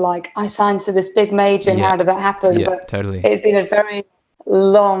go into like, I signed to this big major and how did that happen? Yeah, but totally. It had been a very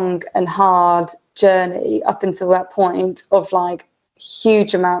long and hard journey up until that point of like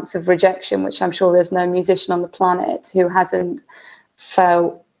huge amounts of rejection, which I'm sure there's no musician on the planet who hasn't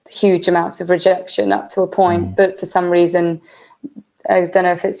felt huge amounts of rejection up to a point. But for some reason, I don't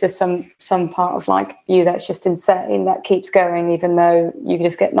know if it's just some part of like you that's just insane that keeps going, even though you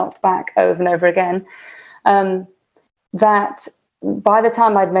just get knocked back over and over again. That by the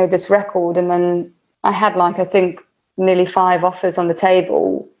time I'd made this record, and then I had like, I think, nearly 5 offers on the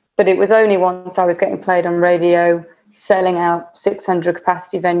table, but it was only once I was getting played on radio, selling out 600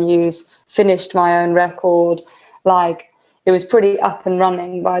 capacity venues, finished my own record. Like, it was pretty up and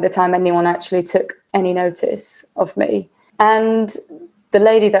running by the time anyone actually took any notice of me. And the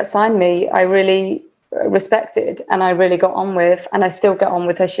lady that signed me, I really respected and I really got on with, and I still get on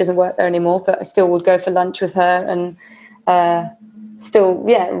with her. She doesn't work there anymore, but I still would go for lunch with her and still,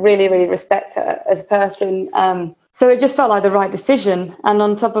 really, really respect her as a person. So it just felt like the right decision. And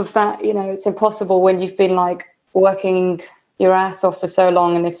on top of that, you know, it's impossible when you've been like working your ass off for so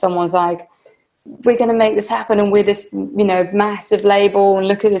long. And if someone's like, we're going to make this happen and we're this, you know, massive label and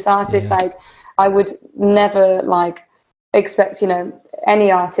look at this artist, like I would never like expect, you know, any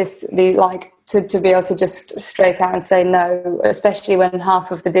artist to be able to just straight out and say no, especially when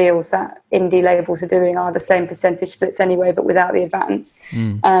half of the deals that indie labels are doing are the same percentage splits anyway, but without the advance.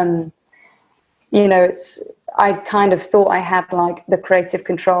 You know, I kind of thought I had like the creative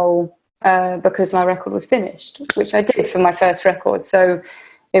control because my record was finished, which I did for my first record. So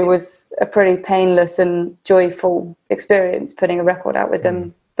it was a pretty painless and joyful experience putting a record out with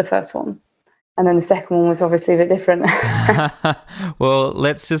them, the first one. And then the second one was obviously a bit different. Well,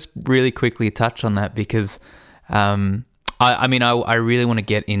 let's just really quickly touch on that because, I really want to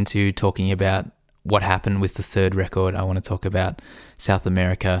get into talking about what happened with the third record. I want to talk about South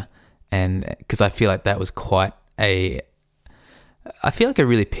America, and because I feel like that was quite a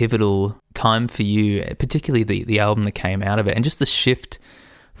really pivotal time for you, particularly the album that came out of it, and just the shift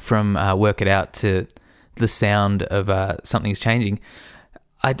from Work It Out to the sound of Something's Changing.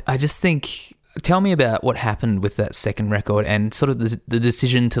 I just think, tell me about what happened with that second record and sort of the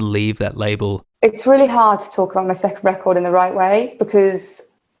decision to leave that label. It's really hard to talk about my second record in the right way because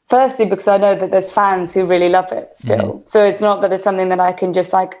I know that there's fans who really love it still. So it's not that it's something that I can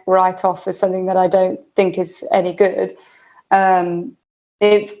just like write off as something that I don't think is any good.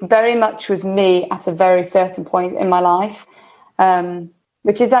 It very much was me at a very certain point in my life,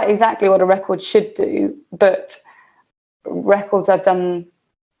 which is exactly what a record should do. But records I've done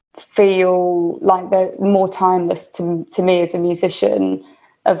feel like they're more timeless to me as a musician,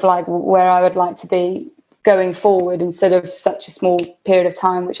 of like where I would like to be going forward instead of such a small period of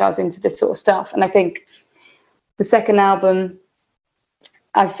time which I was into this sort of stuff. And I think the second album,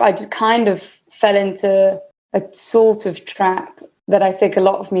 I just kind of fell into a sort of trap that I think a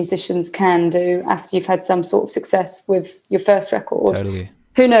lot of musicians can do after you've had some sort of success with your first record. Totally.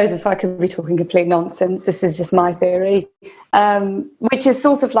 Who knows if I could be talking complete nonsense. This is just my theory, which is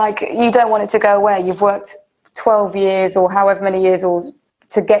sort of like you don't want it to go away. You've worked 12 years or however many years or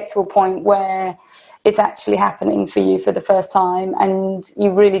to get to a point where it's actually happening for you for the first time, and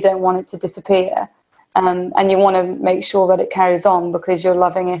you really don't want it to disappear. And you want to make sure that it carries on because you're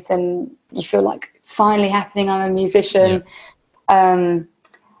loving it and you feel like it's finally happening. I'm a musician. Yeah.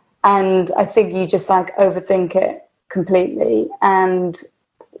 And I think you just like overthink it completely and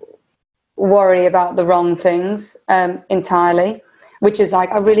worry about the wrong things entirely, which is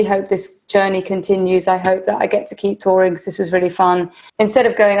like, I really hope this journey continues. I hope that I get to keep touring because this was really fun. Instead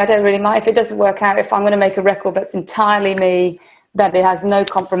of going, I don't really mind if it doesn't work out, if I'm going to make a record that's entirely me, that it has no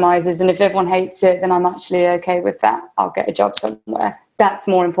compromises, and if everyone hates it, then I'm actually okay with that. I'll get a job somewhere. That's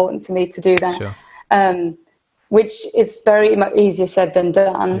more important to me to do that. Sure. Which is very much easier said than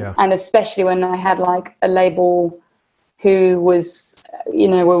done. Yeah. And especially when I had like a label who was, you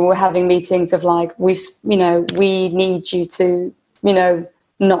know, when we were having meetings of like, we need you to, you know,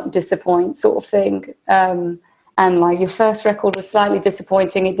 not disappoint sort of thing. And like your first record was slightly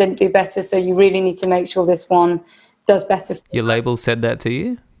disappointing. It didn't do better. So you really need to make sure this one does better. Your label said that to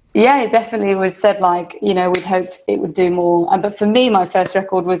you? Yeah, it definitely was said like, you know, we'd hoped it would do more. But for me, my first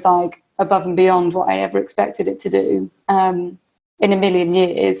record was like above and beyond what I ever expected it to do in a million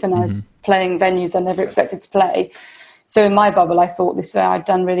years. And I was playing venues I never expected to play. So in my bubble, I thought I'd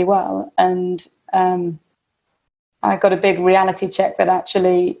done really well. And I got a big reality check that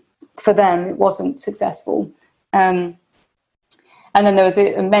actually, for them, it wasn't successful. And then there was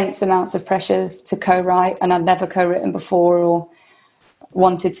immense amounts of pressures to co-write, and I'd never co-written before or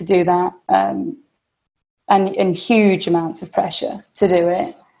wanted to do that. And huge amounts of pressure to do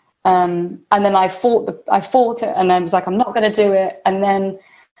it. And then I fought it, and I was like, I'm not going to do it. And then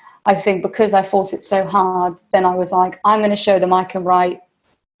I think because I fought it so hard, then I was like, I'm going to show them I can write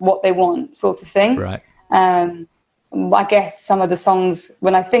what they want, sort of thing. Right. I guess some of the songs,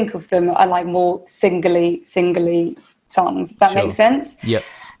 when I think of them, I like more singly songs, if that makes sense. Yep.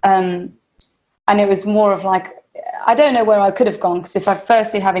 And it was more of like, I don't know where I could have gone, because if I'm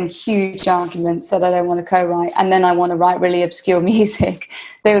firstly having huge arguments that I don't want to co-write, and then I want to write really obscure music,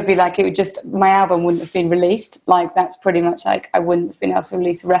 they would be like, my album wouldn't have been released. Like, that's pretty much like, I wouldn't have been able to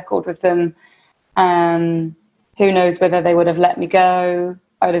release a record with them. Who knows whether they would have let me go.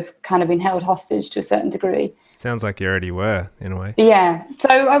 I would have kind of been held hostage to a certain degree. Sounds like you already were, in a way. Yeah. So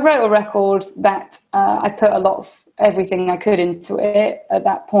I wrote a record that I put a lot of everything I could into it at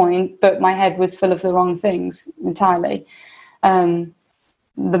that point, but my head was full of the wrong things entirely. The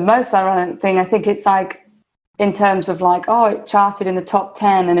most ironic thing, I think it's like, in terms of like, oh, it charted in the top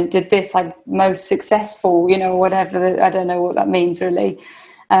 10 and it did this, like most successful, whatever. I don't know what that means really.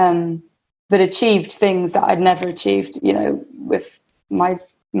 But achieved things that I'd never achieved, with my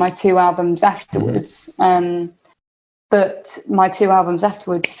 2 albums afterwards. But my 2 albums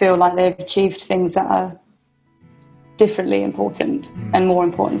afterwards feel like they've achieved things that are differently important and more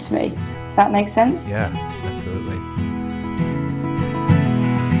important to me. If that makes sense? Yeah, absolutely.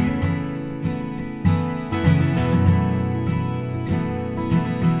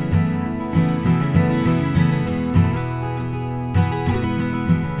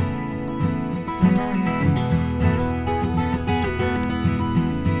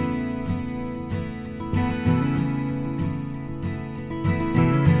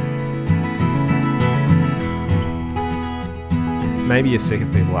 Maybe you're sick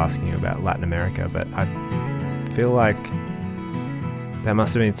of people asking you about Latin America, but I feel like that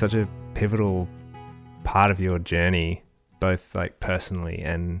must have been such a pivotal part of your journey, both like personally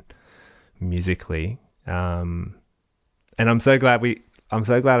and musically. And I'm so glad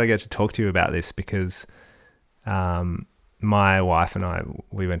I get to talk to you about this, because my wife and I,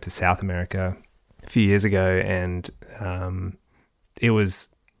 we went to South America a few years ago, and it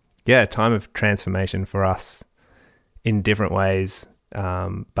was a time of transformation for us in different ways,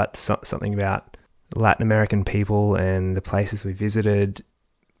 but something about Latin American people and the places we visited,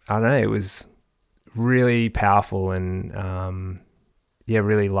 I don't know, it was really powerful and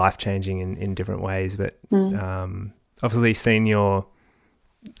really life-changing in different ways. But obviously seen your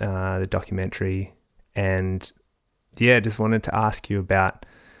the documentary, and just wanted to ask you about,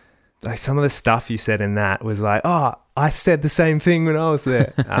 like, some of the stuff you said in that was like, oh, I said the same thing when I was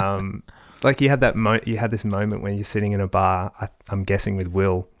there. Like, you had this moment when you're sitting in a bar, I'm guessing with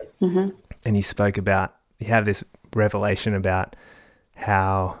Will, and you have this revelation about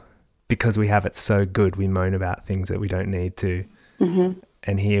how, because we have it so good, we moan about things that we don't need to.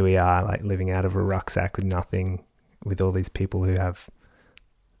 And here we are, like, living out of a rucksack with nothing, with all these people who have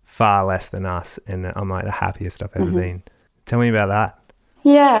far less than us, and I'm like the happiest I've ever been. Tell me about that.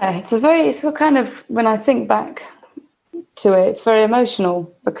 Yeah, it's kind of, when I think back to it, it's very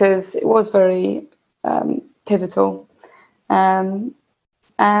emotional, because it was very pivotal, and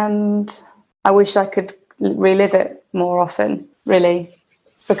I wish I could relive it more often, really,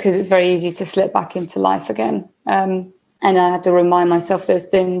 because it's very easy to slip back into life again, and I had to remind myself those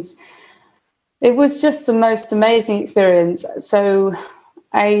things. It was just the most amazing experience. So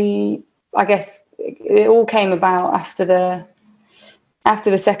I guess it all came about after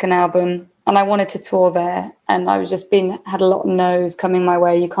the second album, and I wanted to tour there, and I was just had a lot of no's coming my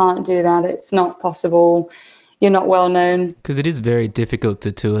way. You can't do that. It's not possible. You're not well known. Because it is very difficult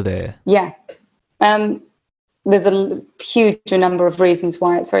to tour there. Yeah. There's a huge number of reasons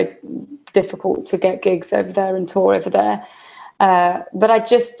why it's very difficult to get gigs over there and tour over there. But I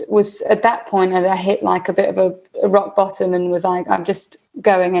just was at that point, and I hit like a bit of a rock bottom, and was like, I'm just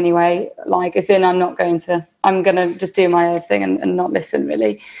going anyway. Like, as in, I'm going to just do my own thing and not listen,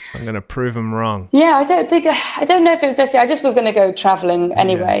 really. I'm going to prove them wrong. Yeah, I don't know if it was this year. I just was going to go traveling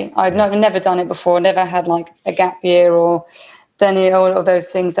anyway. I'd never done it before. Never had like a gap year or done all of those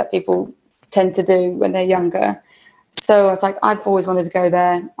things that people tend to do when they're younger. So I was like, I've always wanted to go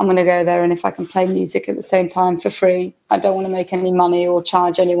there. I'm going to go there. And if I can play music at the same time for free, I don't want to make any money or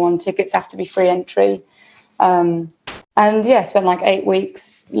charge anyone. Tickets have to be free entry. Spent like 8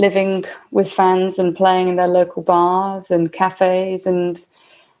 weeks living with fans and playing in their local bars and cafes and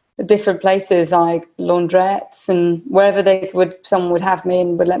different places like laundrettes, and wherever someone would have me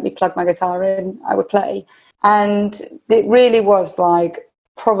and would let me plug my guitar in, I would play. And it really was like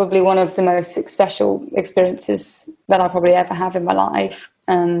probably one of the most special experiences that I probably ever have in my life,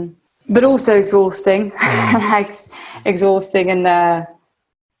 but also exhausting. Like, exhausting, and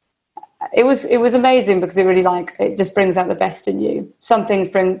it was amazing because it really like it just brings out the best in you. Some things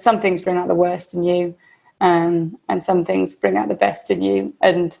bring out the worst in you, and some things bring out the best in you.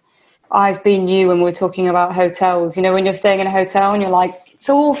 And I've been you when we're talking about hotels. You know, when you're staying in a hotel and you're like, it's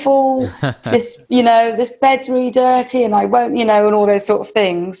awful. This bed's really dirty, and I won't, and all those sort of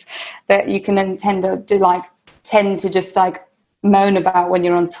things that you can then tend to just like moan about when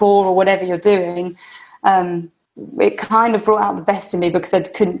you're on tour or whatever you're doing. It kind of brought out the best in me because I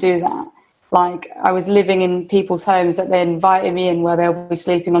couldn't do that. Like, I was living in people's homes that they invited me in where they'll be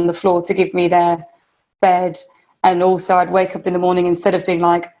sleeping on the floor to give me their bed. And also I'd wake up in the morning, instead of being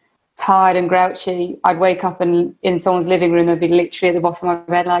like tired and grouchy, I'd wake up and in someone's living room, they'd be literally at the bottom of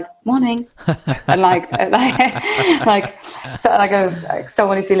my bed like, morning. And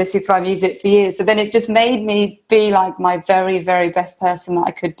someone who's been listening to my music for years. So then it just made me be like my very, very best person that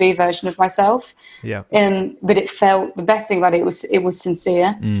I could be, version of myself. Yeah. But it felt, the best thing about it was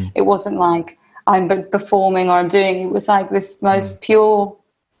sincere. It wasn't like I'm performing or I'm doing, it was like this most pure,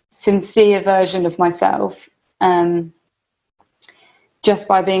 sincere version of myself. Just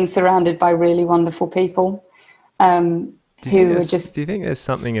by being surrounded by really wonderful people who were just... Do you think there's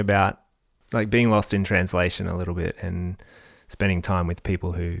something about like being lost in translation a little bit and spending time with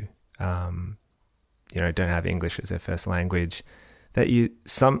people who, don't have English as their first language, that you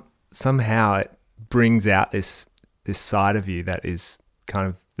somehow it brings out this side of you that is kind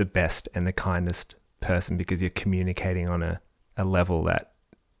of the best and the kindest person, because you're communicating on a level that,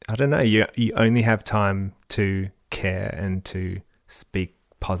 I don't know, you only have time to care and to speak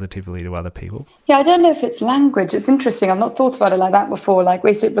positively to other people? Yeah, I don't know if it's language. It's interesting. I've not thought about it like that before. Like,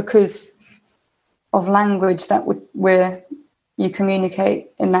 is it because of language that you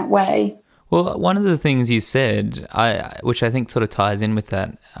communicate in that way? Well, one of the things you said, which I think sort of ties in with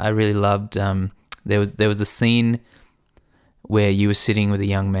that, I really loved. There was a scene where you were sitting with a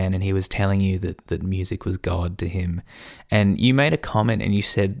young man and he was telling you that music was God to him, and you made a comment and you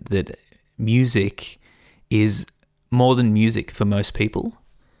said that music is more than music for most people.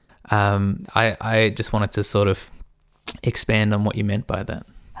 I just wanted to sort of expand on what you meant by that.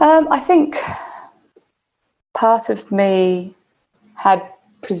 I think part of me had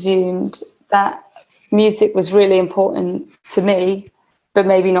presumed that music was really important to me, but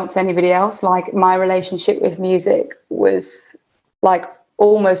maybe not to anybody else. Like, my relationship with music was like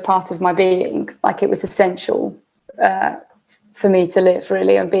almost part of my being. Like, it was essential for me to live,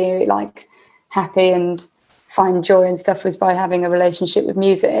 really, and be like happy and find joy and stuff, was by having a relationship with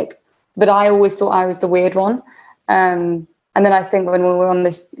music. But I always thought I was the weird one. And then I think when we were on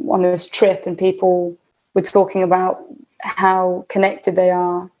this trip and people were talking about how connected they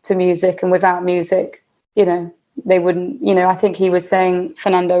are to music, and without music, they wouldn't, I think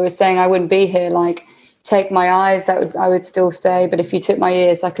Fernando was saying, I wouldn't be here. Like, take my eyes, I would still stay. But if you took my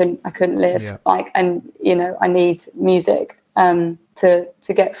ears, I couldn't live. Yeah. Like, and, I need music to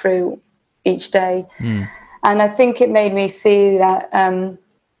get through each day. And I think it made me see that in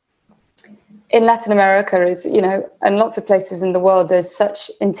Latin America and lots of places in the world, there's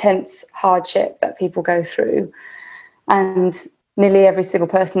such intense hardship that people go through. And nearly every single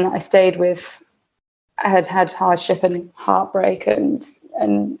person that I stayed with had hardship and heartbreak and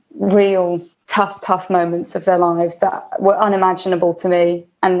real tough moments of their lives that were unimaginable to me.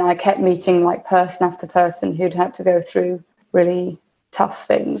 And I kept meeting like person after person who'd had to go through really tough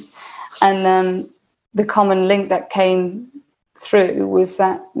things. And the common link that came through was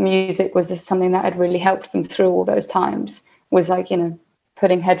that music was something that had really helped them through all those times. Was like,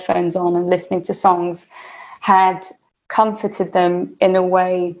 putting headphones on and listening to songs had comforted them in a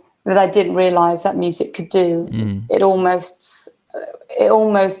way that I didn't realize that music could do. It almost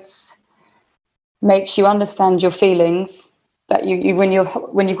makes you understand your feelings, that you when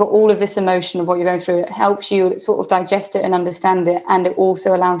you've got all of this emotion of what you're going through, it helps you sort of digest it and understand it, and it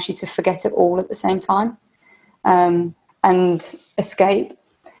also allows you to forget it all at the same time, and escape.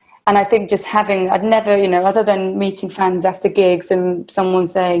 And I think just I'd never, other than meeting fans after gigs and someone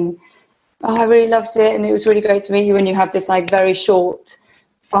saying, oh, I really loved it and it was really great to meet you, and you have this like very short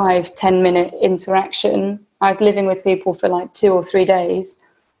 5-10 minute interaction. I was living with people for like 2 or 3 days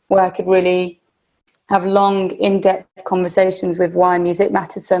where I could really have long, in-depth conversations with why music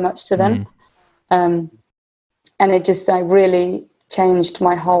mattered so much to them. And it just really changed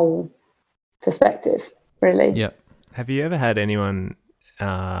my whole perspective, really. Yeah. Have you ever had anyone,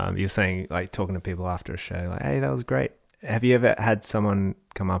 you're saying like talking to people after a show, like, hey, that was great. Have you ever had someone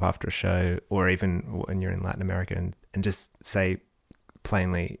come up after a show, or even when you're in Latin America, and just say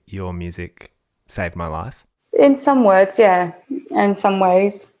plainly, your music saved my life? In some words, yeah. In some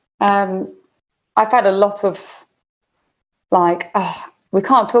ways. I've had a lot of like, we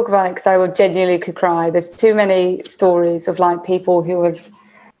can't talk about it because I would genuinely could cry. There's too many stories of like people who have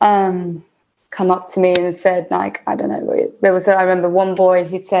come up to me and said, like, I don't know, I remember one boy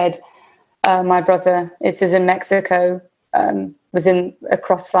who said, my brother, this was in Mexico, was in a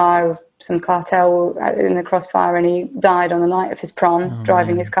crossfire of some cartel in the crossfire, and he died on the night of his prom,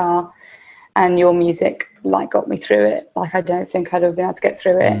 driving his car. And your music like got me through it. Like, I don't think I'd have been able to get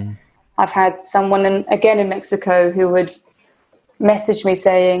through it. I've had someone again in Mexico who would message me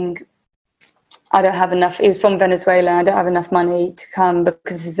saying, I don't have enough. He was from Venezuela. I don't have enough money to come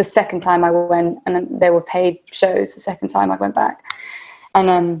because this is the second time I went, and they were paid shows the second time I went back.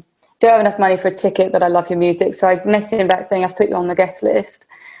 And don't have enough money for a ticket, but I love your music. So I messaged him back saying, I've put you on the guest list.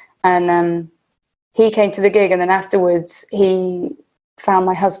 And he came to the gig, and then afterwards he found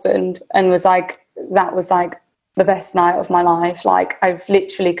my husband and was like, that was like the best night of my life. Like, I've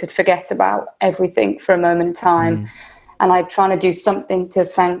literally could forget about everything for a moment in time. And I'm trying to do something to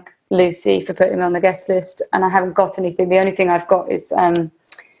thank Lucy for putting me on the guest list, and I haven't got anything. The only thing I've got is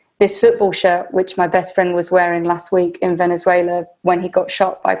this football shirt, which my best friend was wearing last week in Venezuela when he got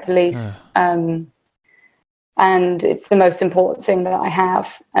shot by police. And it's the most important thing that I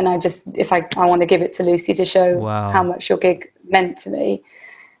have. And I just, I want to give it to Lucy to show how much your gig meant to me.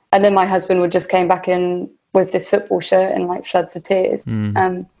 And then my husband would just came back in with this football shirt and like floods of tears.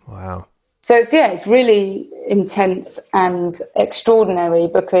 Wow. So it's really intense and extraordinary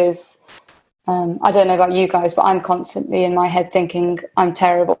because I don't know about you guys, but I'm constantly in my head thinking I'm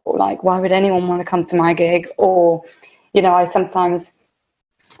terrible. Like, why would anyone want to come to my gig? Or, you know, I sometimes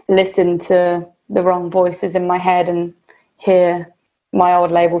listen to the wrong voices in my head and hear my old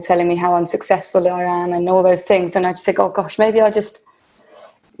label telling me how unsuccessful I am and all those things. And I just think, oh gosh, maybe I just,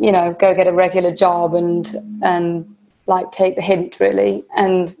 you know, go get a regular job and like take the hint really.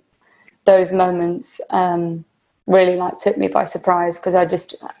 And those moments really like took me by surprise because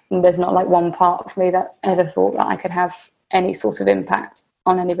there's not like one part of me that ever thought that I could have any sort of impact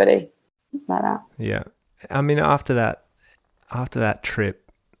on anybody like that. Yeah. I mean, after that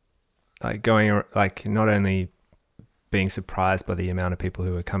trip, like going, like not only being surprised by the amount of people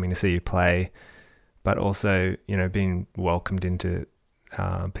who were coming to see you play, but also, you know, being welcomed into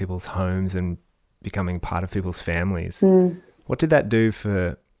people's homes and becoming part of people's families. What did that do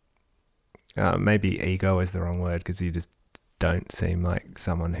for, maybe ego is the wrong word because you just don't seem like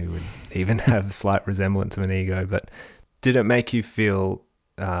someone who would even have a slight resemblance of an ego, but did it make you feel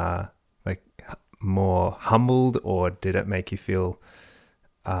like more humbled, or did it make you feel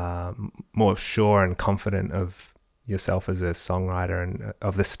more sure and confident of yourself as a songwriter and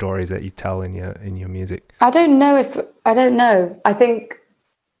of the stories that you tell in your music? I don't know. I think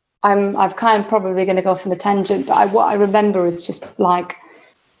I've kind of probably going to go off on a tangent, but what I remember is just like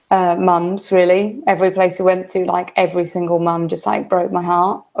mums, really. Every place we went to, like every single mum just like broke my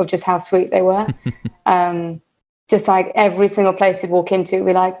heart of just how sweet they were. Just like every single place we'd walk into,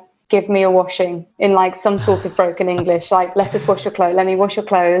 we'd like, give me a washing in like some sort of broken English, like let us wash your clothes, let me wash your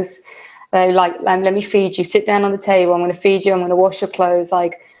clothes, let me feed you, sit down on the table, I'm going to feed you, I'm going to wash your clothes,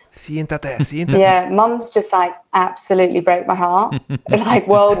 like siéntate. Yeah, mums just like absolutely break my heart. Like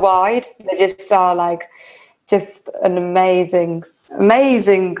worldwide, they just are like just an amazing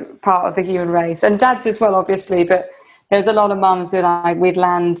part of the human race, and dads as well obviously, but there's a lot of mums who like we'd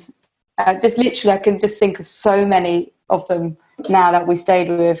land just literally, I can just think of so many of them now that we stayed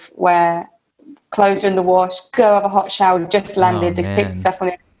with, where clothes are in the wash, go have a hot shower, just landed, they've picked stuff on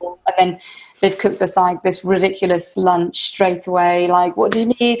the floor, and then they've cooked us like this ridiculous lunch straight away, like, what do you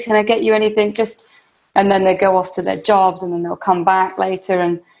need, can I get you anything, and then they go off to their jobs and then they'll come back later,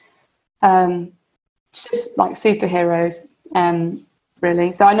 and it's just like superheroes,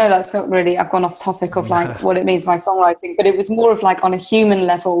 really. So I know that's not really, I've gone off topic of like what it means by songwriting, but it was more of like on a human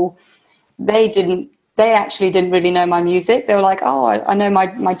level, they actually didn't really know my music. They were like, oh, I know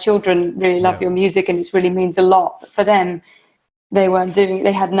my children really love your music and it really means a lot. But for them, they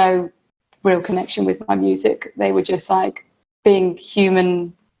had no real connection with my music. They were just like being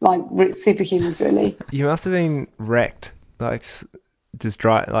human, like superhumans, really. You must have been wrecked, like just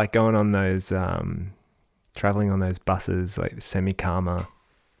going on those, traveling on those buses, like semi-karma,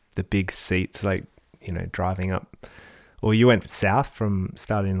 the big seats, like, you know, driving up. Or you went south from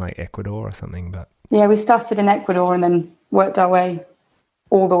starting like Ecuador or something, but... Yeah, we started in Ecuador and then worked our way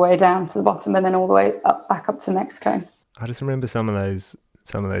all the way down to the bottom and then all the way back up to Mexico. I just remember some of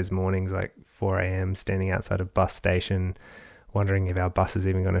those mornings, like 4 a.m, standing outside a bus station, wondering if our bus is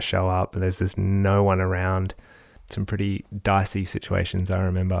even going to show up. There's just no one around. Some pretty dicey situations, I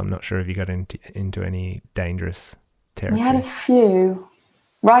remember. I'm not sure if you got into any dangerous territory. We had a few.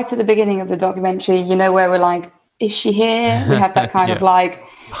 Right at the beginning of the documentary, you know, where we're like is she here? We had that kind of like,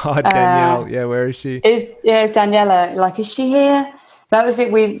 Oh, Danielle. Yeah, where is she? it's Daniela. Like, is she here? That was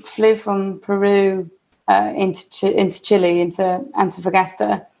it. We flew from Peru into Chile, into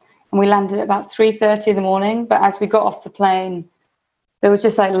Antofagasta, and we landed at about 3:30 in the morning. But as we got off the plane, there was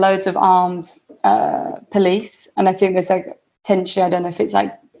just like loads of armed police, and I think there's like potentially, I don't know if it's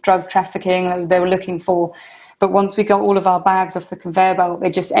like drug trafficking that they were looking for. But once we got all of our bags off the conveyor belt,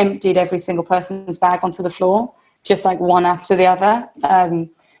 they just emptied every single person's bag onto the floor, just like one after the other.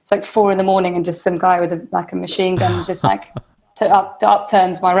 It's like 4 a.m, and just some guy with a machine gun just like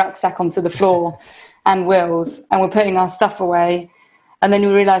upturns my rucksack onto the floor and Will's, and we're putting our stuff away. And then we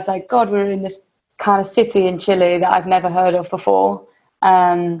realized, like, God, we're in this kind of city in Chile that I've never heard of before.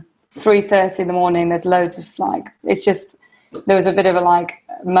 It's 3:30 in the morning. There's loads of like, it's just, there was a bit of a like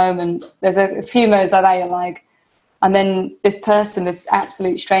moment. There's a few moments like that, you're like, and then this person, this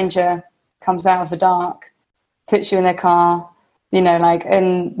absolute stranger, comes out of the dark, puts you in their car, you know, like,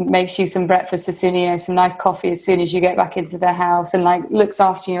 and makes you some breakfast as soon, you know, some nice coffee as soon as you get back into their house, and like looks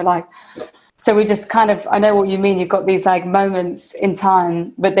after you. You're like, so we just kind of, I know what you mean. You've got these like moments in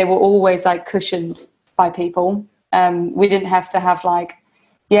time, but they were always like cushioned by people. We didn't have to have like,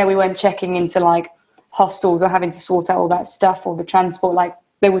 we weren't checking into like hostels or having to sort out all that stuff or the transport. Like,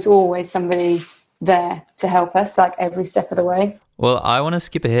 there was always somebody there to help us, like every step of the way. Well, I want to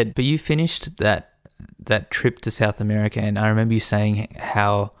skip ahead, but you finished that trip to South America, and I remember you saying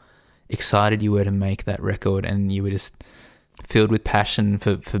how excited you were to make that record, and you were just filled with passion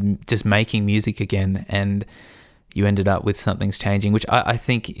for just making music again, and you ended up with Something's Changing, which I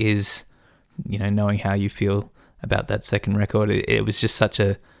think is, you know, knowing how you feel about that second record, it was just such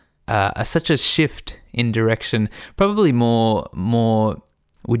a shift in direction, probably more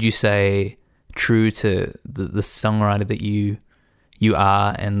would you say true to the songwriter that you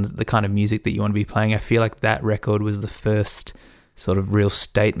are and the kind of music that you want to be playing. I feel like that record was the first sort of real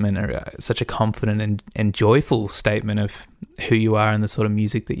statement, or such a confident and joyful statement of who you are and the sort of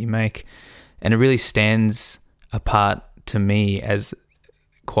music that you make. And it really stands apart to me as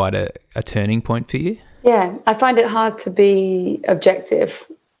quite a turning point for you. Yeah, I find it hard to be objective,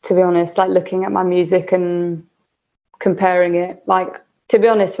 to be honest, like looking at my music and comparing it. Like, to be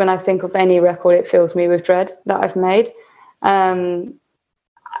honest, when I think of any record, it fills me with dread that I've made. And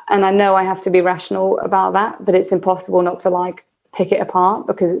I know I have to be rational about that, but it's impossible not to like pick it apart,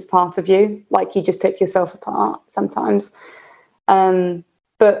 because it's part of you. Like, you just pick yourself apart sometimes.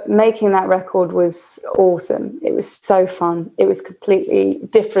 But making that record was awesome. It was so fun. It was completely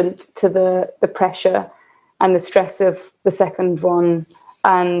different to the pressure and the stress of the second one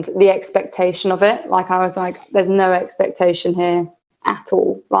and the expectation of it. Like, I was like, there's no expectation here at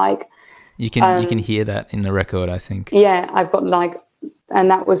all. Like, you can hear that in the record, I think. Yeah, I've got like, and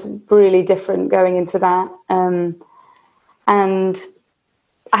that was really different going into that. And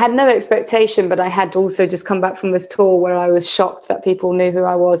I had no expectation, but I had also just come back from this tour where I was shocked that people knew who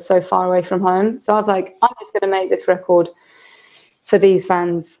I was so far away from home. So I was like, I'm just going to make this record for these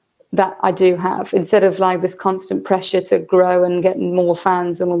fans that I do have, instead of like this constant pressure to grow and get more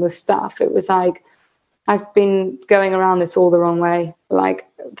fans and all this stuff. It was like, I've been going around this all the wrong way, like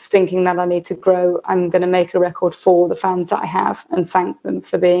thinking that I need to grow. I'm going to make a record for the fans that I have and thank them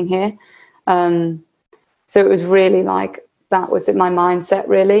for being here. So it was really like, that was my mindset,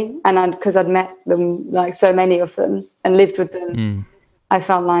 really. And because I'd met them, like so many of them, and lived with them, I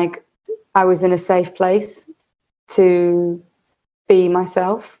felt like I was in a safe place to be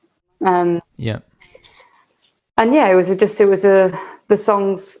myself. Yeah. And yeah, the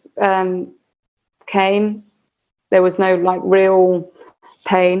songs came. There was no like real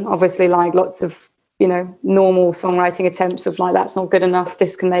pain. Obviously, like lots of, you know, normal songwriting attempts of like, that's not good enough,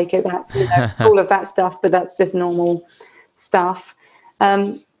 this can make it, that's, you know, all of that stuff, but that's just normal stuff.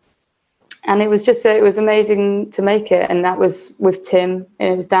 And it was amazing to make it. And that was with Tim,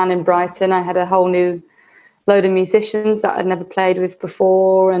 and it was down in Brighton. I had a whole new load of musicians that I'd never played with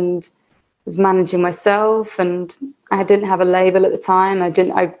before, and was managing myself, and I didn't have a label at the time. I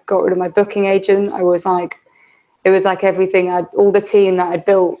got rid of my booking agent. It was like everything, all the team that I'd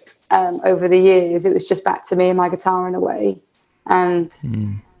built over the years, it was just back to me and my guitar in a way.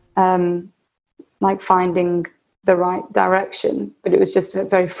 And like finding the right direction, but it was just a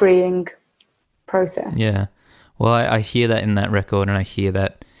very freeing process. Yeah. Well, I hear that in that record, and I hear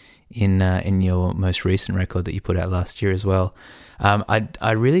that in your most recent record that you put out last year as well.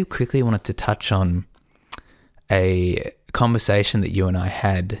 I really quickly wanted to touch on a conversation that you and I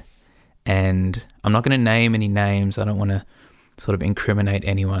had, and I'm not going to name any names. I don't want to sort of incriminate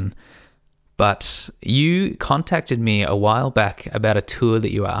anyone, but you contacted me a while back about a tour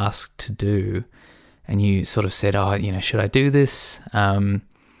that you were asked to do, and you sort of said, "Oh, should I do this?" And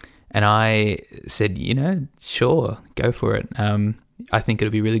I said, "Sure, go for it. I think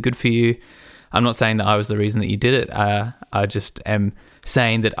it'll be really good for you." I'm not saying that I was the reason that you did it. I just am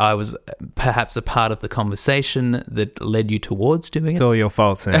saying that I was perhaps a part of the conversation that led you towards doing it. It's all your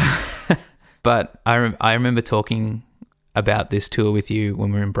fault, Sam. But I remember talking about this tour with you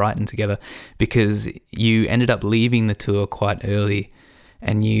when we were in Brighton together, because you ended up leaving the tour quite early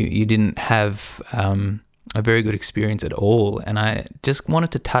and you didn't have a very good experience at all. And I just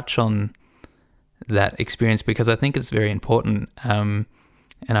wanted to touch on that experience because I think it's very important. And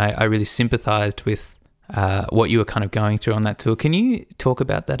I really sympathized with what you were kind of going through on that tour. Can you talk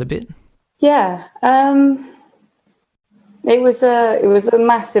about that a bit? Yeah. It was a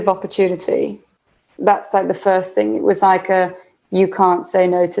massive opportunity. That's like the first thing. It was like you can't say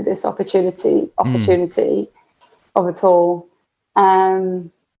no to this opportunity of a tour.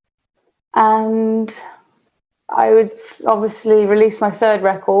 And I would obviously release my third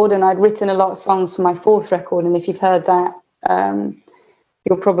record, and I'd written a lot of songs for my fourth record. And if you've heard that,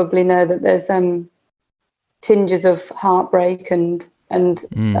 you'll probably know that there's tinges of heartbreak and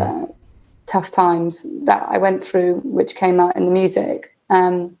tough times that I went through, which came out in the music.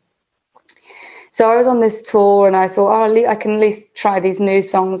 So I was on this tour and I thought, I can at least try these new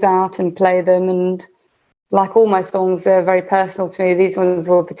songs out and play them. And like all my songs, they're very personal to me. These ones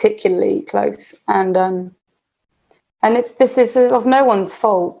were particularly close. And this is of no one's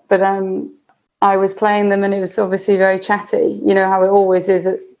fault, but I was playing them and it was obviously very chatty. You know how it always is,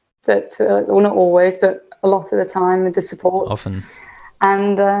 well, not always, but a lot of the time with the supports. Often.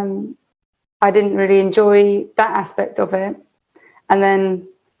 And I didn't really enjoy that aspect of it. And then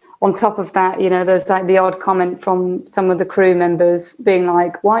on top of that, there's like the odd comment from some of the crew members being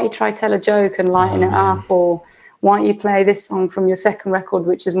like, why don't you try tell a joke and lighten it up? Or why don't you play this song from your second record,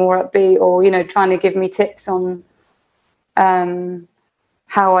 which is more upbeat? Or, trying to give me tips on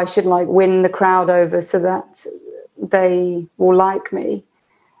how I should like win the crowd over so that they will like me,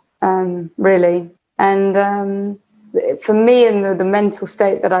 really. And for me, in the mental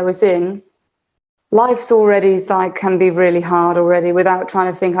state that I was in, life's already can be really hard already without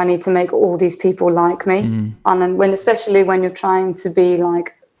trying to think I need to make all these people like me. And then especially when you're trying to be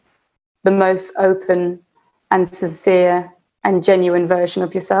like the most open and sincere and genuine version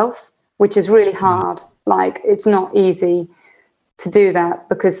of yourself, which is really hard. Like, it's not easy to do that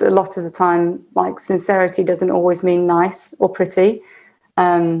because a lot of the time, like, sincerity doesn't always mean nice or pretty.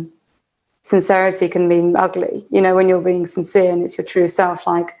 Sincerity can mean ugly, when you're being sincere and it's your true self.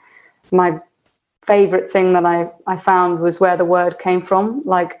 Like, my favorite thing that I found was where the word came from,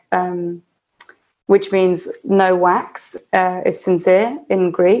 which means no wax, is sincere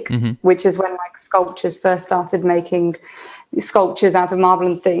in Greek, which is when like sculptures first started making sculptures out of marble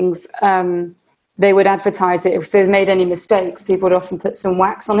and things. They would advertise it. If they made any mistakes, people would often put some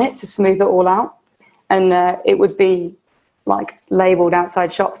wax on it to smooth it all out. And it would be like labeled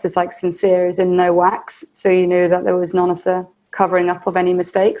outside shops as like sincere as in no wax. So you knew that there was none of the covering up of any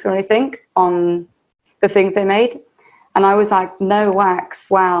mistakes or anything on the things they made. And I was like, no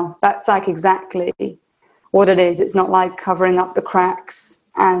wax. Wow. That's like exactly what it is. It's not like covering up the cracks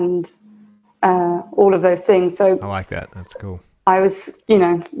and all of those things. So I like that. That's cool. I was,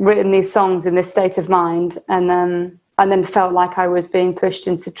 written these songs in this state of mind, and then felt like I was being pushed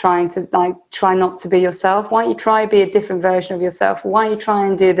into trying to try not to be yourself. Why don't you try be a different version of yourself? Why don't you try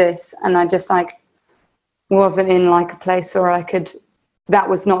and do this? And I just wasn't in like a place where that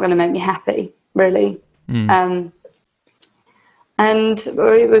was not going to make me happy, really. And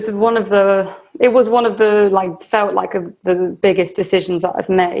it was one of the felt like the biggest decisions that I've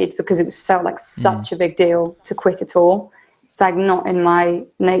made, because it felt like such a big deal to quit at all. It's like not in my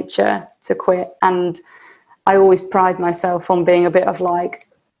nature to quit. And I always pride myself on being a bit of like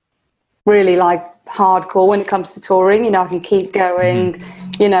really like hardcore when it comes to touring. I can keep going,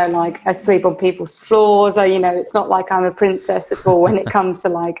 like I sleep on people's floors. It's not like I'm a princess at all when it comes to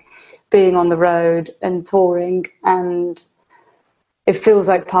like being on the road and touring. And it feels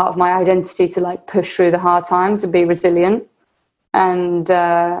like part of my identity to like push through the hard times and be resilient. And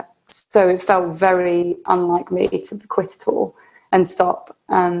so it felt very unlike me to quit at all and stop.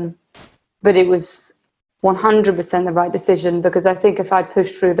 But it was 100% the right decision, because I think if I'd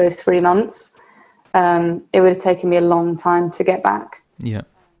pushed through those 3 months, it would have taken me a long time to get back. Yeah.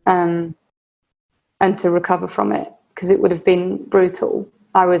 And to recover from it, because it would have been brutal.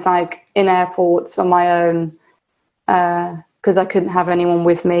 I was like in airports on my own, because I couldn't have anyone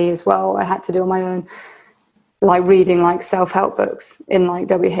with me as well. I had to do it on my own, like reading like self-help books in like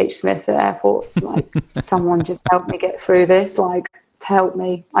WH Smith at airports. Like someone just helped me get through this. Like to help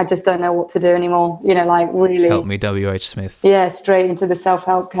me. I just don't know what to do anymore. You know, like really Help me, W.H. Smith. Yeah, straight into the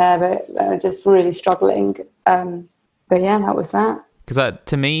self-help care, but I'm just really struggling. But yeah, that was that. Because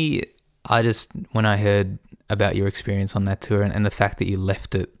to me, when I heard about your experience on that tour and the fact that you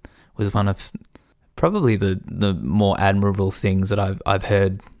left it was one of probably the more admirable things that I've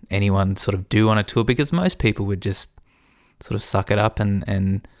heard anyone sort of do on a tour, because most people would just sort of suck it up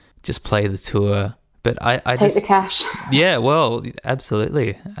and just play the tour. But I take the cash. Yeah, well,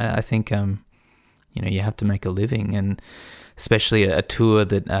 absolutely. I think you have to make a living, and especially a tour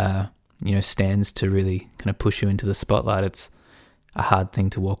that stands to really kind of push you into the spotlight. It's a hard thing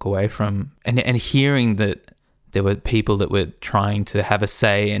to walk away from, and hearing that there were people that were trying to have a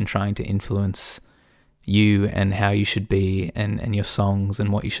say and trying to influence you and how you should be and your songs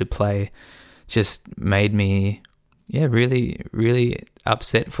and what you should play just made me really, really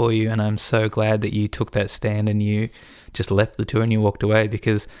upset for you. And I'm so glad that you took that stand and you just left the tour and you walked away,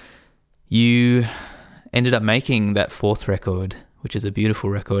 because you ended up making that 4th record, which is a beautiful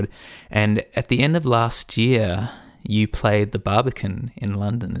record. And at the end of last year, you played the Barbican in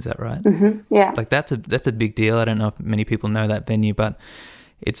London. Is that right? Mm-hmm, yeah. Like that's a big deal. I don't know if many people know that venue, but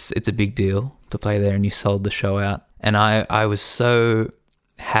it's a big deal to play there, and you sold the show out. And I was so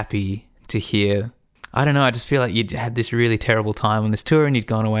happy to hear. I don't know, I just feel like you'd had this really terrible time on this tour and you'd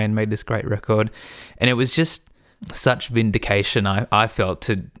gone away and made this great record. And it was just such vindication, I felt,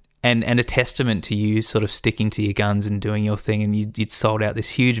 and a testament to you sort of sticking to your guns and doing your thing, and you'd sold out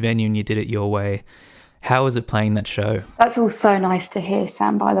this huge venue and you did it your way. How was it playing that show? That's all so nice to hear,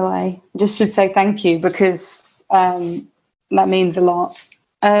 Sam, by the way. Just to say thank you, because that means a lot.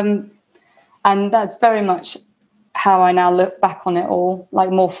 And that's very much how I now look back on it all, like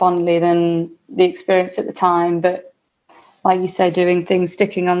more fondly than the experience at the time. But like you say, doing things,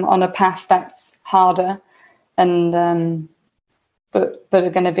 sticking on a path that's harder and but are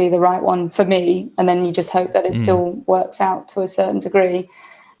going to be the right one for me. And then you just hope that it still works out to a certain degree.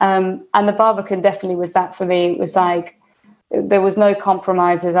 And the Barbican definitely was that for me. It was like there was no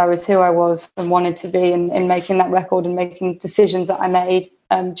compromises. I was who I was and wanted to be in making that record and making decisions that I made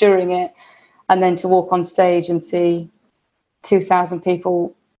during it. And then to walk on stage and see 2,000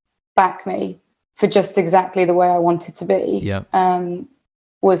 people back me for just exactly the way I wanted to be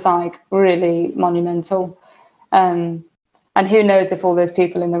was like really monumental. And who knows if all those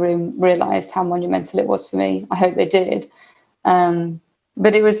people in the room realised how monumental it was for me. I hope they did.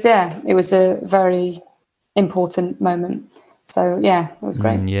 But it was a very important moment. So, yeah, it was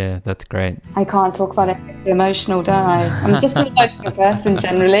great. Yeah, that's great. I can't talk about it. I get too emotional, don't I? I'm just an emotional person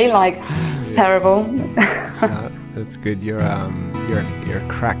generally. Like, it's terrible. No, that's good. You're a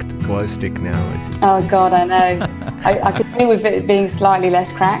cracked glow stick now, Lucy. Oh, God, I know. I could do with it being slightly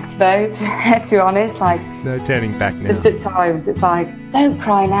less cracked, though, to be honest. Like, there's no turning back now. Just at times, it's like, don't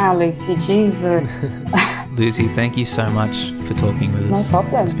cry now, Lucy. Jesus. Lucy, thank you so much for talking with us. No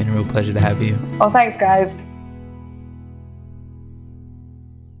problem. It's been a real pleasure to have you. Well, thanks, guys.